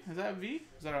 Is that V?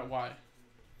 Is that a Y?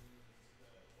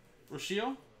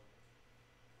 Rocio?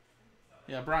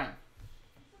 Yeah, Brian.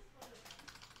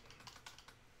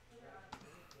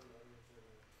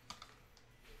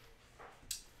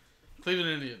 Cleveland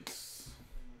Indians.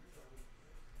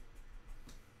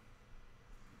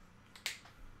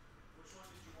 Which one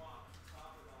did you want?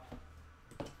 Top or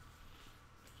bottom?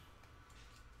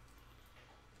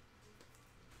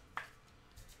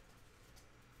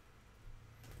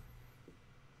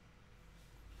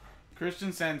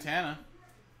 Christian Santana.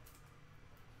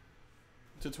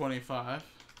 /25.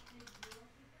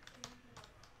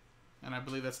 And I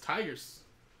believe that's Tigers.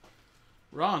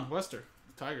 Ron Wester.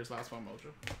 Tigers last one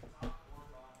mojo.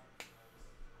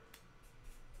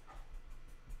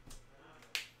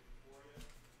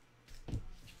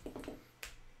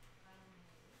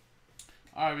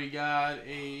 Alright, we got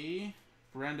a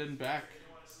Brendan Beck.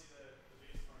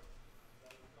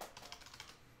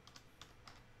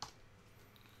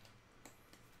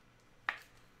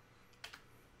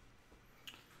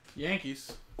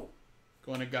 Yankees.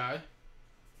 Going to Guy.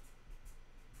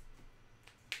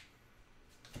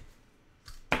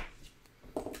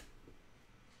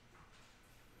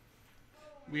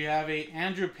 We have a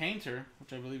Andrew Painter,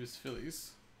 which I believe is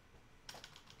Phillies.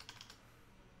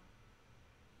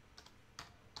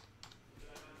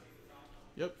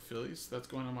 Yep, Phillies. That's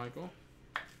going to Michael.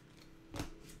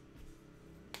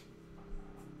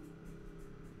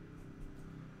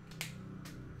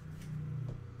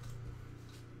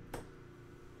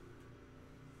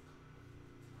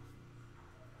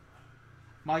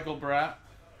 Michael Bratt.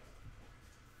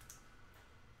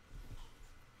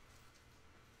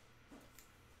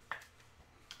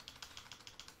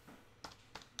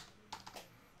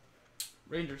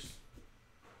 Rangers.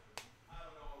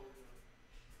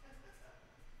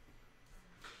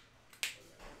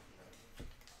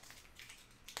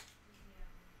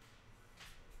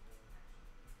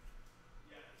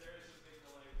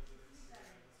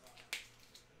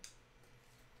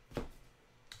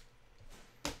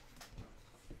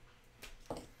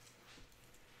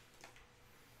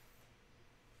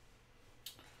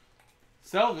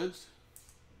 Salvage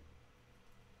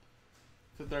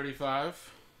 /35.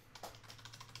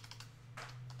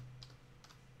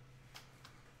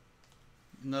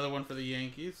 Another one for the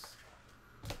Yankees.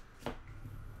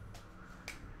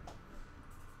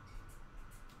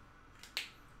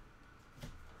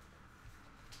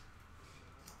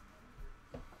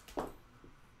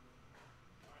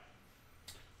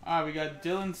 Alright, we got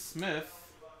Dylan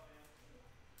Smith,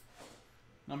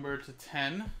 number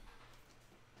 /10.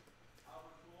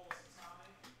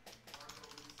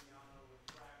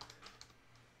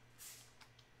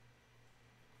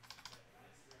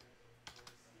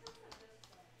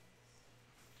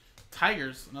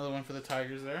 Tigers, another one for the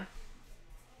Tigers there.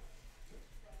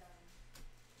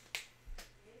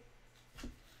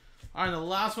 All right, the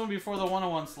last one before the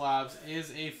 101 slabs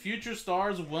is a Future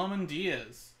Stars Wilman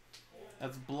Diaz.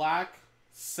 That's black,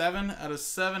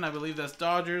 7/7. I believe that's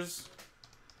Dodgers.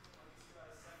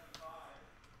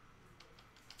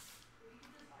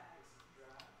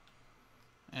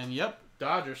 And yep,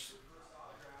 Dodgers.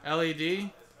 LED.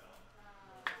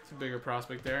 It's a bigger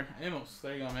prospect there. Amos,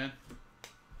 there you go, man.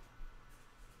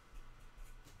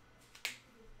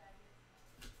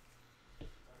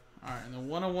 Alright, and the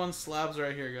 101 slabs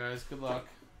right here, guys. Good luck.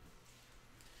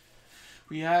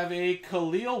 We have a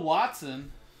Khalil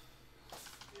Watson,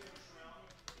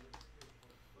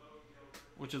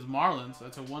 which is Marlins.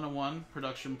 That's a 101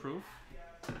 production proof.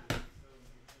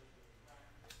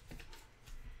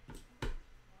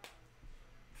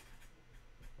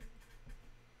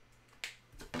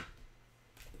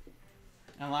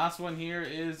 And last one here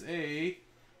is a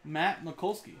Matt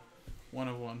Mikulski,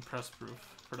 101 press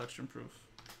proof, production proof.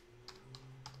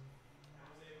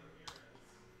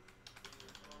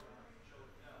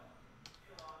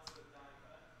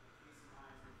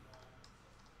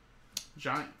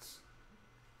 Giants.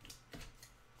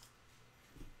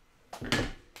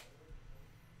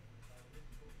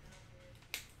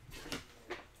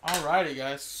 Alrighty,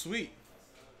 guys. Sweet.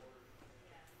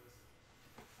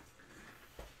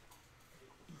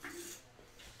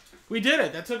 We did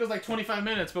it. That took us like 25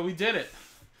 minutes, but we did it.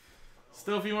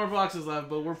 Still a few more boxes left,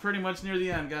 but we're pretty much near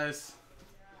the end, guys.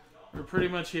 We're pretty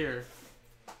much here.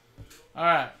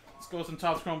 Alright. Let's go with some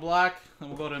Topps Chrome Black. Then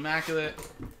we'll go to Immaculate,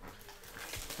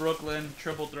 Brooklyn,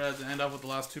 Triple Threads, and end up with the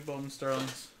last 2 Bowman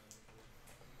Sterlings.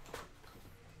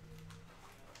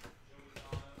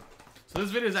 So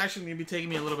this video is actually going to be taking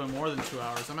me a little bit more than 2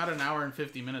 hours. I'm at 1 hour and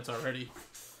 50 minutes already.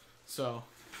 So,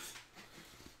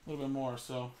 a little bit more.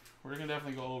 So, we're going to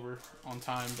definitely go over on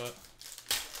time, but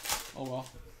oh well.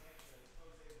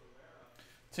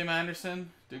 Tim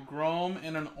Anderson, DeGrom,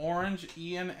 and an orange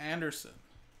Ian Anderson.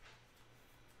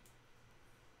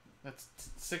 That's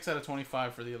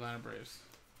 6/25 for the Atlanta Braves.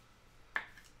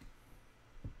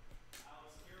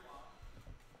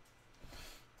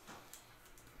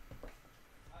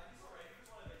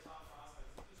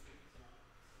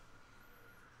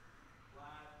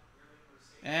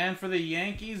 And for the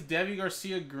Yankees, Debbie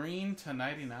Garcia green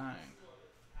 /99.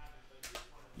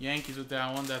 Yankees with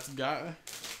that one. That's Guy.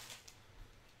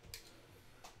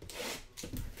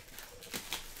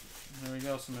 There we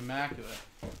go, some immaculate.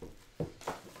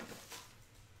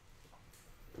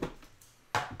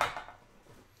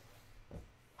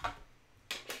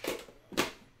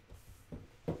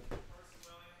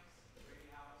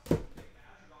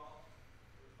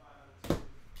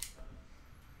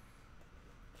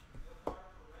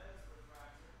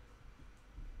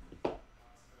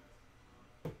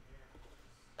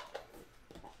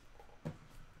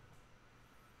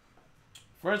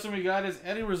 First one we got is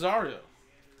Eddie Rosario.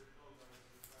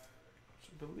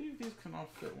 I believe these can all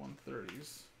fit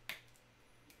 130s.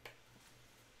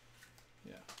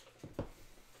 Yeah.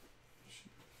 Should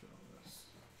fit all this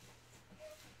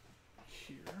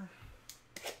here.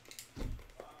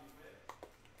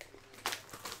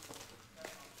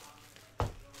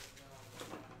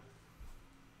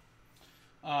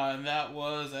 And that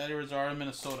was Eddie Rosario,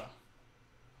 Minnesota.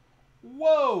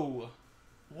 Whoa!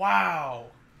 Wow!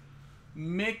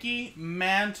 Mickey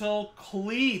Mantle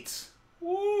cleat.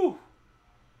 Woo!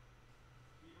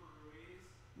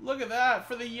 Look at that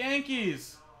for the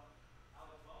Yankees.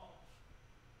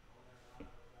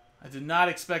 I did not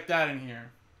expect that in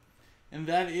here. And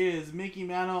that is Mickey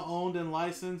Mantle, owned and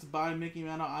licensed by Mickey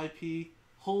Mantle IP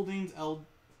Holdings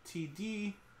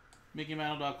Ltd.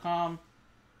 MickeyMantle.com.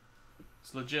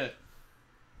 It's legit.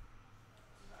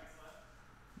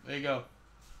 There you go.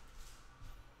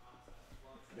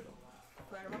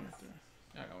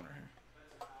 Yeah, I got one right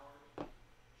here.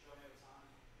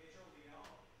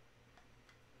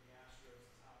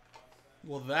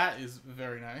 Well, that is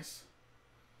very nice.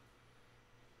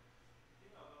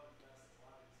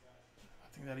 I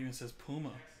think that even says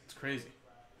Puma. It's crazy.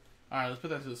 Alright, let's put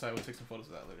that to the side. We'll take some photos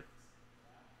of that later.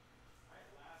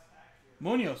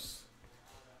 Munoz.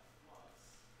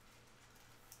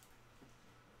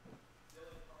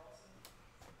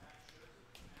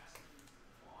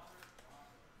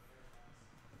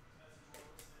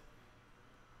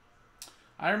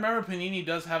 I remember Panini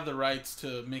does have the rights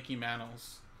to Mickey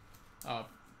Mantle's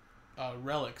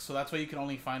relics, so that's why you can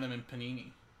only find them in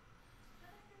Panini.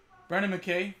 Brendan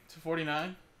McKay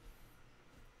 /49.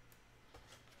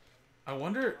 I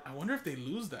wonder if they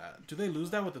lose that. Do they lose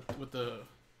that with the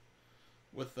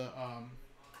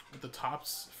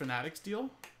Topps Fanatics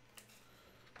deal?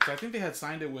 So I think they had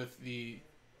signed it with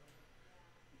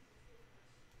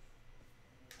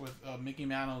Mickey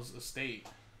Mantle's estate.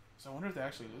 So I wonder if they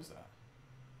actually lose that.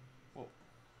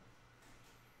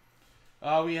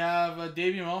 Whoa. We have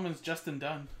debut moments, Justin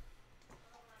Dunn.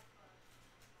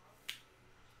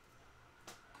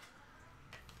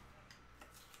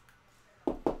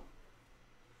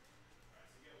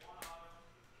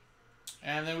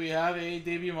 And then we have a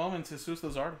debut moment, Jesus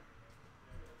Luzardo.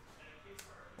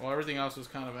 Well, everything else was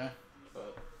kind of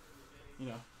but, you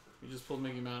know, we just pulled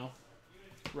Mickey Mantle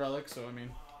relic, so I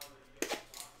mean.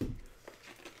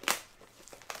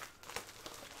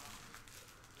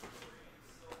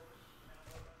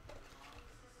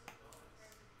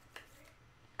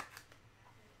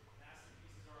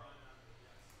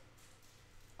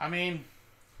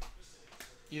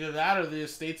 Either that or the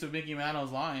estates of Mickey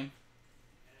Mantle's line.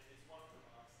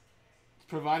 It's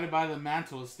provided by the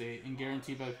Mantle estate and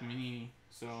guaranteed by Panini.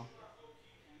 So,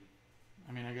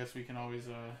 I mean, I guess we can always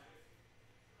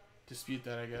dispute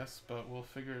that, I guess. But we'll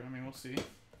figure, I mean, we'll see.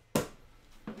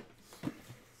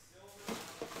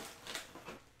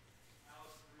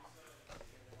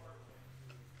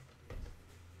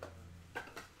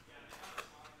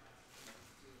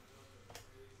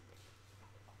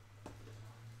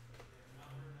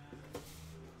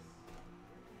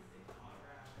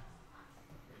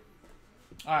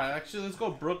 Alright, actually, let's go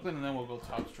Brooklyn and then we'll go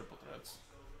Topps Triple Threads.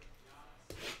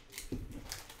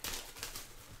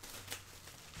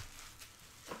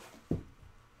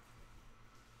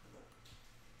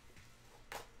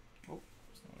 Oh,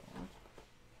 that's not what I wanted.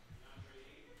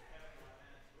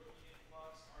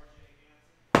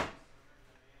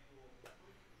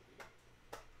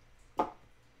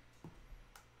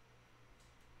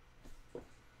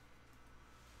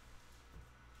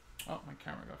 Oh, my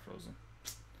camera got frozen.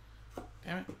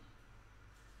 Damn it.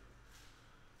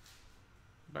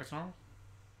 Back to normal.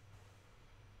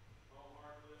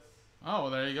 Oh,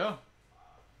 well, there you go.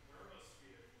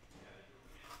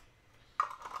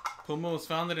 Puma was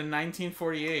founded in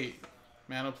 1948.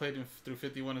 Mantle played through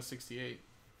 51 and 68.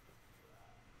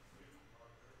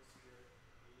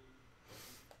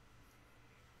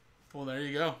 Well, there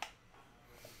you go.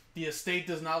 The estate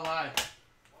does not lie.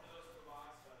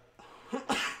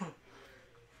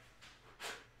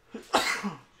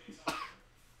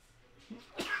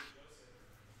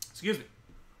 Excuse me.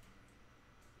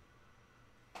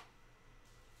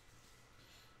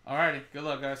 Alrighty, good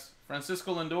luck, guys.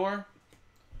 Francisco Lindor,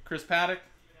 Chris Paddock.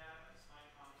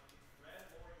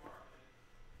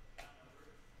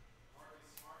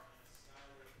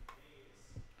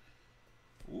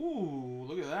 Ooh,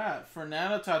 look at that.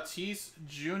 Fernando Tatis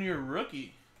Jr.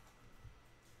 rookie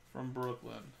from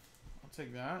Brooklyn. I'll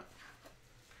take that.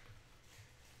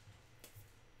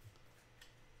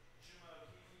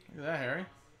 Look at that, Harry.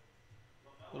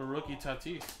 Little rookie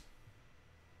Tatis.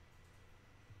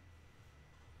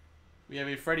 We have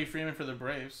a Freddie Freeman for the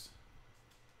Braves.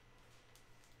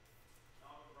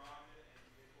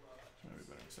 Maybe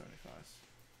better than 75s.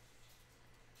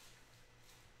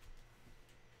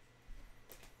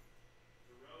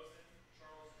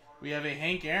 We have a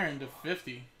Hank Aaron to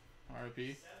 50.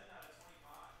 RIP.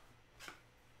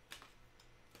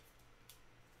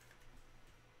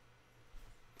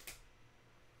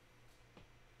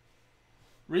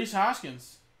 Reese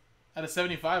Hoskins at a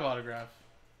 75 autograph.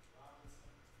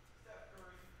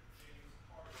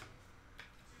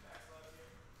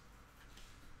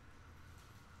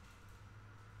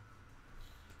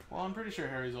 Well, I'm pretty sure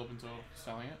Harry's open to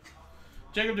selling it.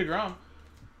 Jacob deGrom.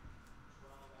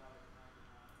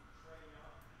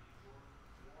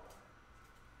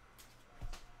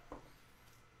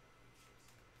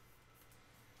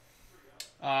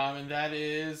 And that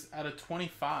is at a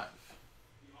 25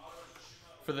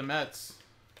 for the Mets.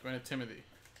 Going to Timothy.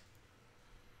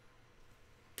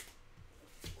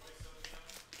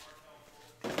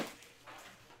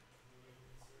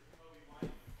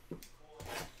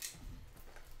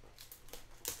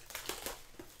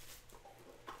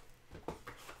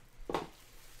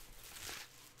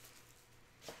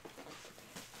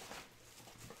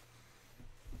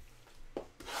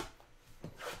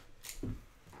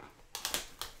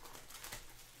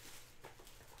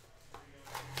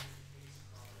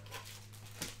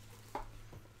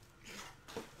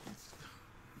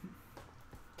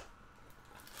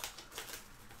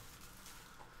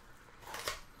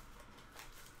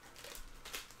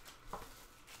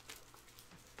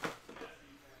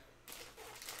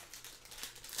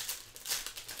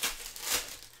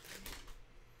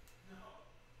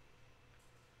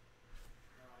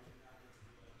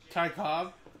 Ty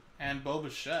Cobb and Bo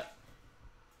Bichette.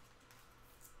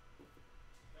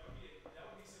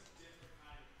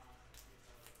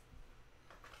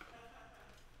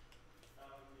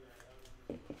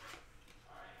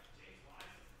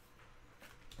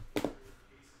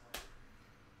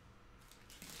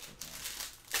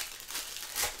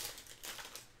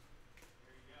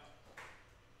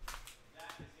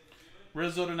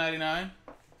 Rizzo to 99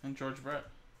 and George Brett.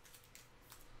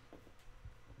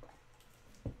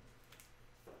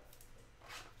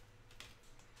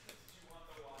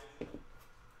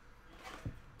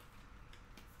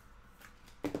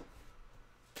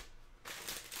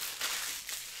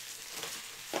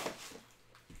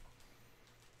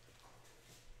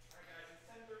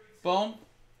 Boom.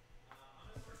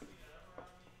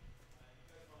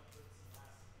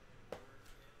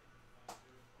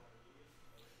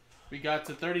 We got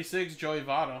to 36, Joey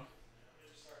Votto.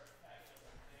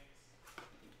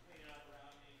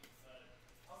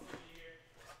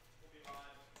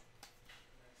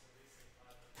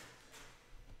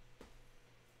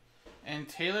 And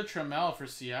Taylor Trammell for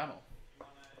Seattle.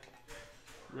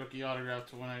 Rookie autograph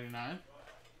to 199.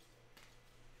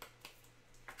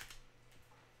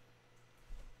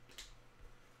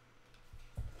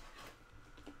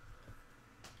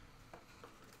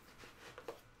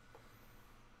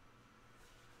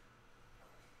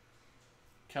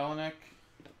 Kelenic.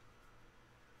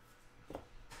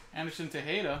 Anderson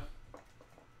Tejeda.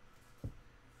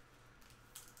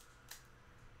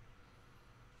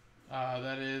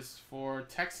 That is for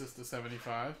Texas to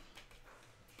 75.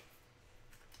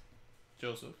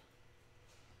 Joseph.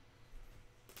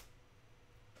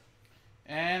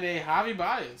 And a Javi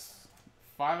Baez.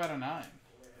 5 out of 9.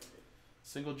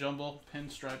 Single jumbo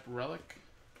pinstripe relic.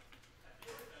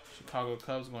 Chicago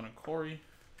Cubs going to Corey.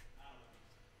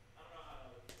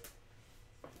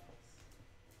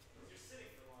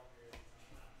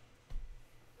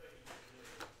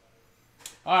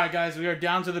 Alright guys, we are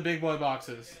down to the big boy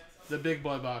boxes. The big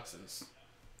boy boxes.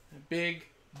 Big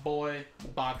boy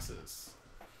boxes.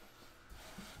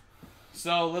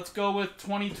 So let's go with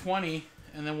 2020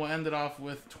 and then we'll end it off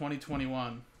with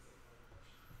 2021.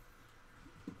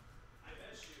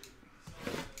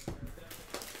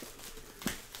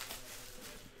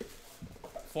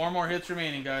 Four more hits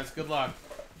remaining, guys. Good luck.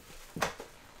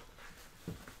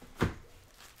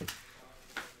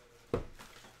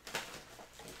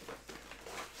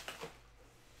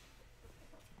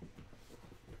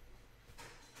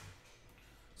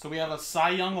 So we have a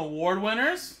Cy Young Award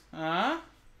winners.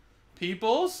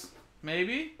 Peoples.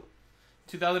 Maybe?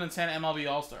 2010 MLB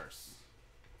All-Stars.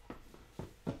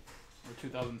 Or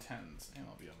 2010's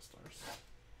MLB All-Stars.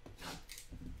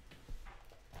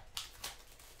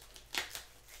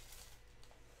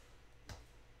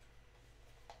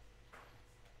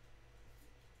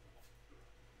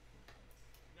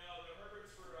 No, the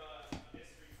Herberts were a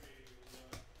mystery for you.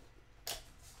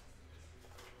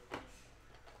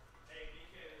 Hey,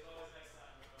 BK, there's always next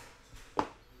time, bro.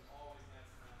 There's always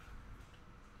next time.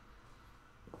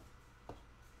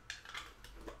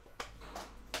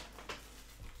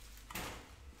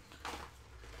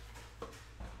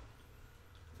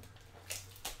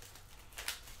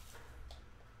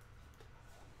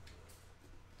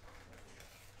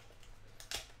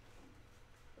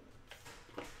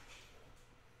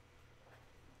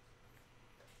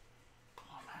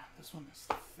 Oh man, this one is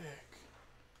thick.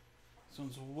 This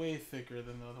one's way thicker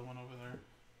than the other one over there.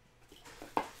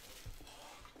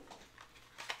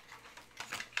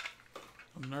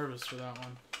 I'm nervous for that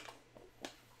one.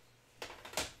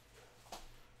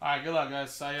 Alright, good luck,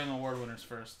 guys. Cy Young Award winners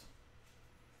first.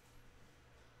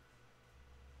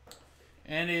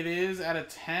 And it is out of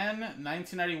 10,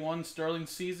 1991 Sterling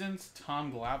Seasons,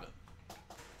 Tom Glavine.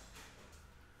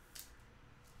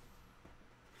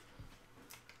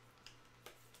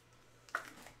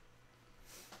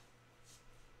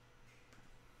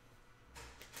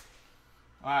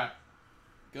 Alright,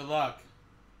 good luck.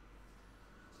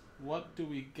 What do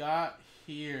we got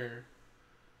here?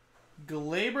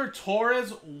 Gleyber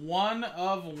Torres, 1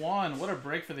 of 1. What a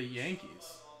break for the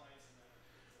Yankees.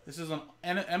 This is an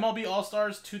MLB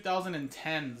All-Stars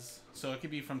 2010s. So it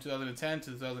could be from 2010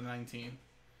 to 2019.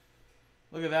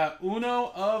 Look at that.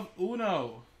 Uno of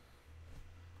Uno.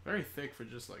 Very thick for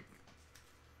just like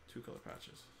 2 color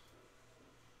patches.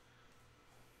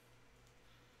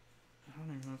 I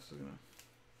don't even know if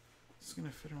this is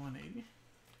gonna fit in 180.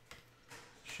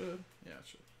 Should. Yeah, it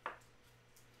should.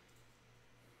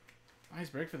 Nice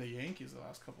break for the Yankees the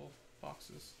last couple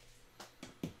boxes.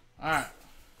 Alright.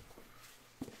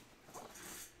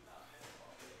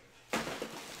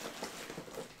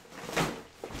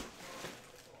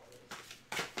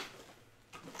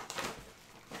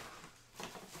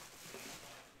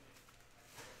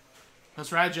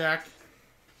 That's right, Jack.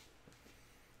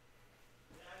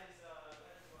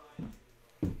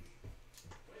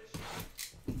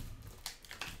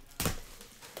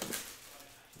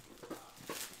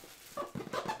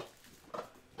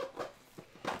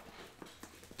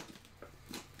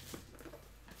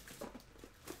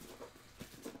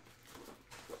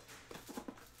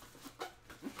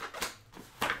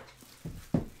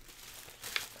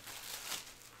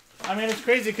 I mean, it's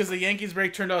crazy because the Yankees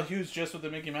break turned out huge just with the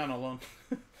Mickey Mantle alone.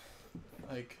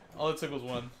 Like, all it took was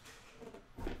one.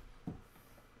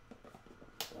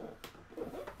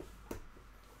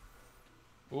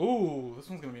 Ooh, this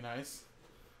one's going to be nice.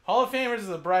 Hall of Famers is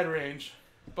a broad range,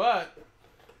 but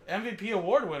MVP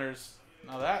award winners.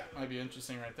 Now that might be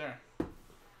interesting right there.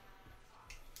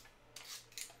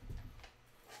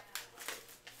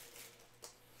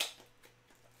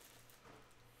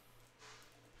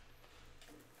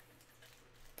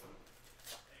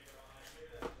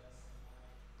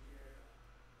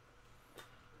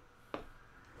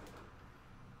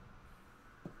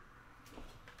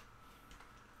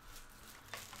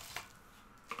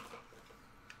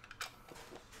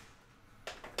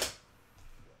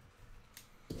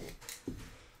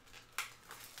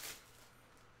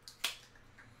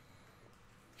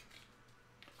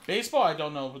 Baseball, I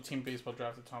don't know what team baseball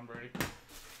drafted Tom Brady.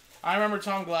 I remember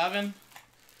Tom Glavine,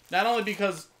 not only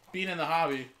because being in the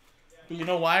hobby, but you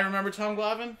know why I remember Tom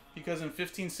Glavine? Because in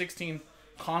 15-16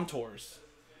 Contours,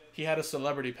 he had a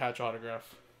celebrity patch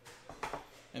autograph.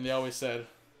 And they always said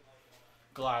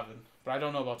Glavine. But I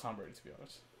don't know about Tom Brady, to be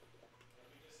honest.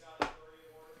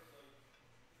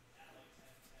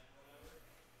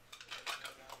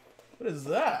 What is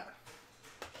that?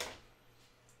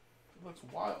 It looks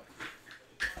wild.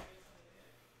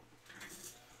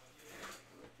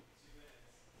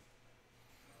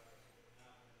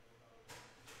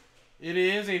 It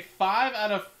is a 5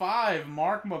 out of 5,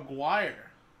 Mark McGwire.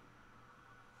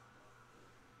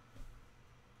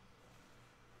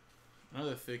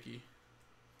 Another thickie.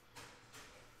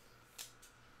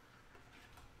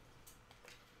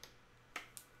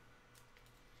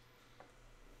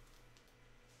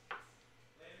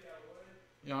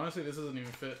 Yeah, honestly, this doesn't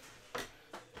even fit.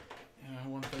 Yeah,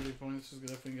 130 points is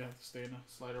definitely gonna have to stay in a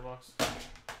slider box.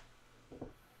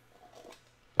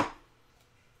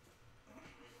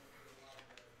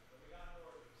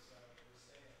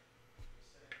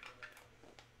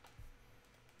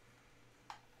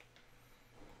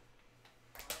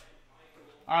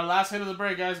 Our last hit of the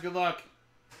break, guys. Good luck.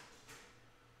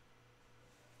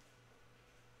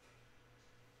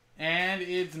 And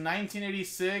it's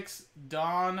 1986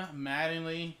 Don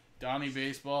Mattingly, Donnie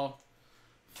Baseball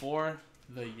for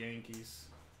the Yankees.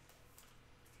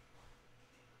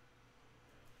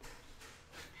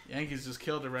 Yankees just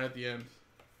killed it right at the end.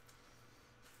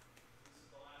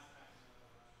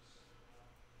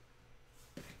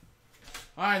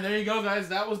 Alright, there you go, guys.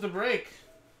 That was the break.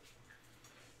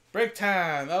 Break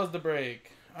time. That was the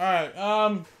break. Alright,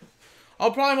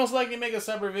 I'll probably most likely make a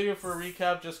separate video for a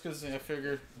recap just because I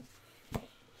figured.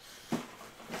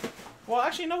 Well,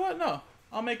 actually, you know what? No.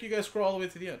 I'll make you guys scroll all the way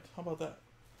to the end. How about that?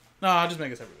 No, I'll just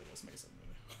make a separate video. Let's make a separate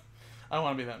video. I don't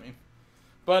want to be that mean.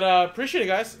 But appreciate it,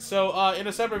 guys. So in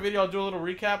a separate video, I'll do a little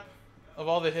recap of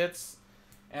all the hits.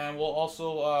 And we'll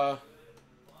also,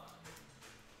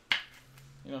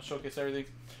 you know, showcase everything.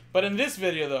 But in this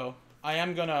video, though, I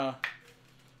am going to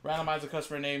randomize the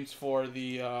customer names for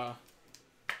the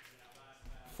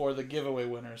giveaway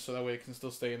winners. So that way it can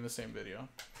still stay in the same video.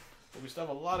 But we still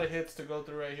have a lot of hits to go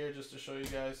through right here just to show you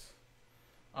guys.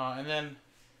 And then,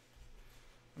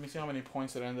 let me see how many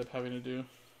points that I end up having to do.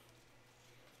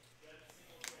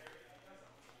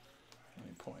 How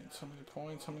many points? How many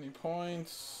points? How many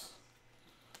points?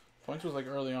 Points was like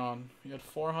early on. You had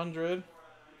 400. I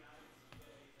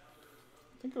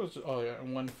think it was, oh yeah,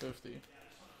 and 150.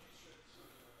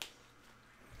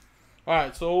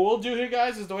 Alright, so what we'll do here,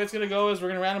 guys, is the way it's going to go is we're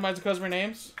going to randomize the customer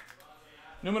names.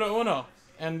 Numero uno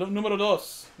and numero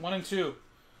dos, 1 and 2,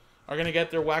 are going to get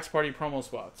their Wax Party promo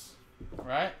spots.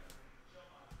 Alright?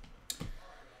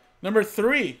 Number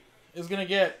 3 is going to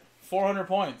get 400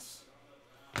 points.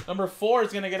 Number 4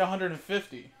 is going to get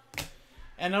 150.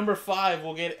 And number 5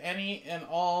 will get any and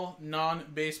all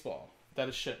non-baseball that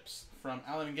it ships. From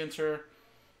Allen and Ginter,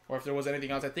 or if there was anything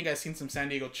else. I think I've seen some San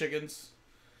Diego Chickens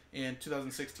in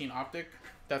 2016 Optic.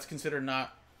 That's considered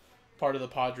not part of the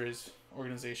Padres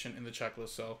organization in the checklist,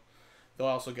 so they'll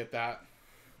also get that.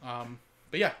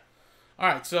 But yeah.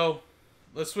 Alright, so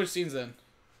let's switch scenes then.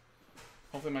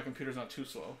 Hopefully my computer's not too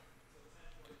slow.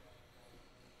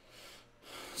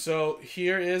 So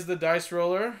here is the dice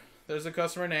roller. There's the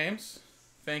customer names.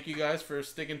 Thank you guys for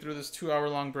sticking through this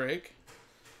 2-hour-long break.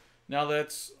 Now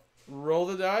let's roll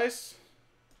the dice.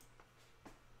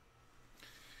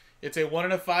 It's a 1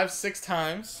 and a 5, 6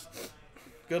 times.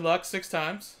 Good luck, 6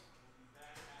 times.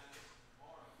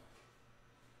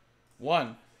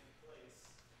 1,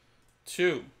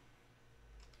 2,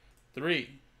 3,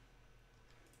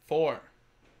 4,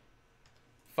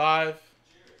 5,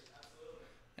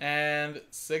 and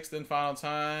 6th and final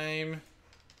time.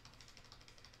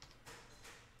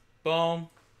 Boom.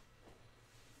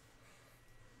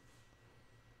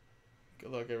 Good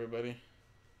luck, everybody.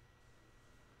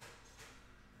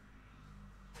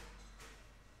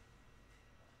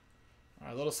 All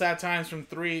right, little sad times from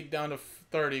 3 down to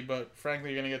 30, but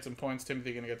frankly, you're going to get some points.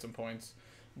 Timothy going to get some points.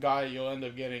 Guy, you'll end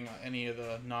up getting any of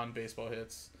the non-baseball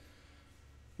hits.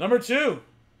 Number 2,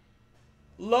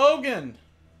 Logan.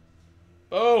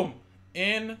 Boom.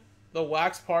 In the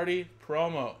Wax Party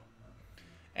promo.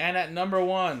 And at number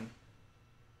 1,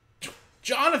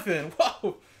 Jonathan.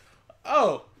 Whoa.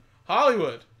 Oh,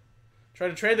 Hollywood. Tried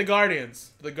to trade the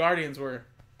Guardians. The Guardians were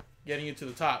getting you to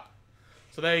the top.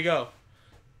 So there you go.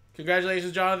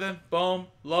 Congratulations, Jonathan. Boom.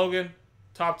 Logan.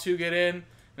 Top 2 get in.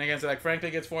 And again, so like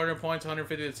Franklin gets 400 points,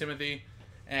 150 to Timothy.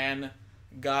 And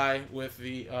Guy with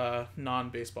the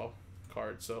non-baseball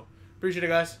card. So appreciate it,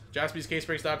 guys.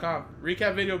 JaspysCaseBreaks.com.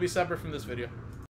 Recap video will be separate from this video.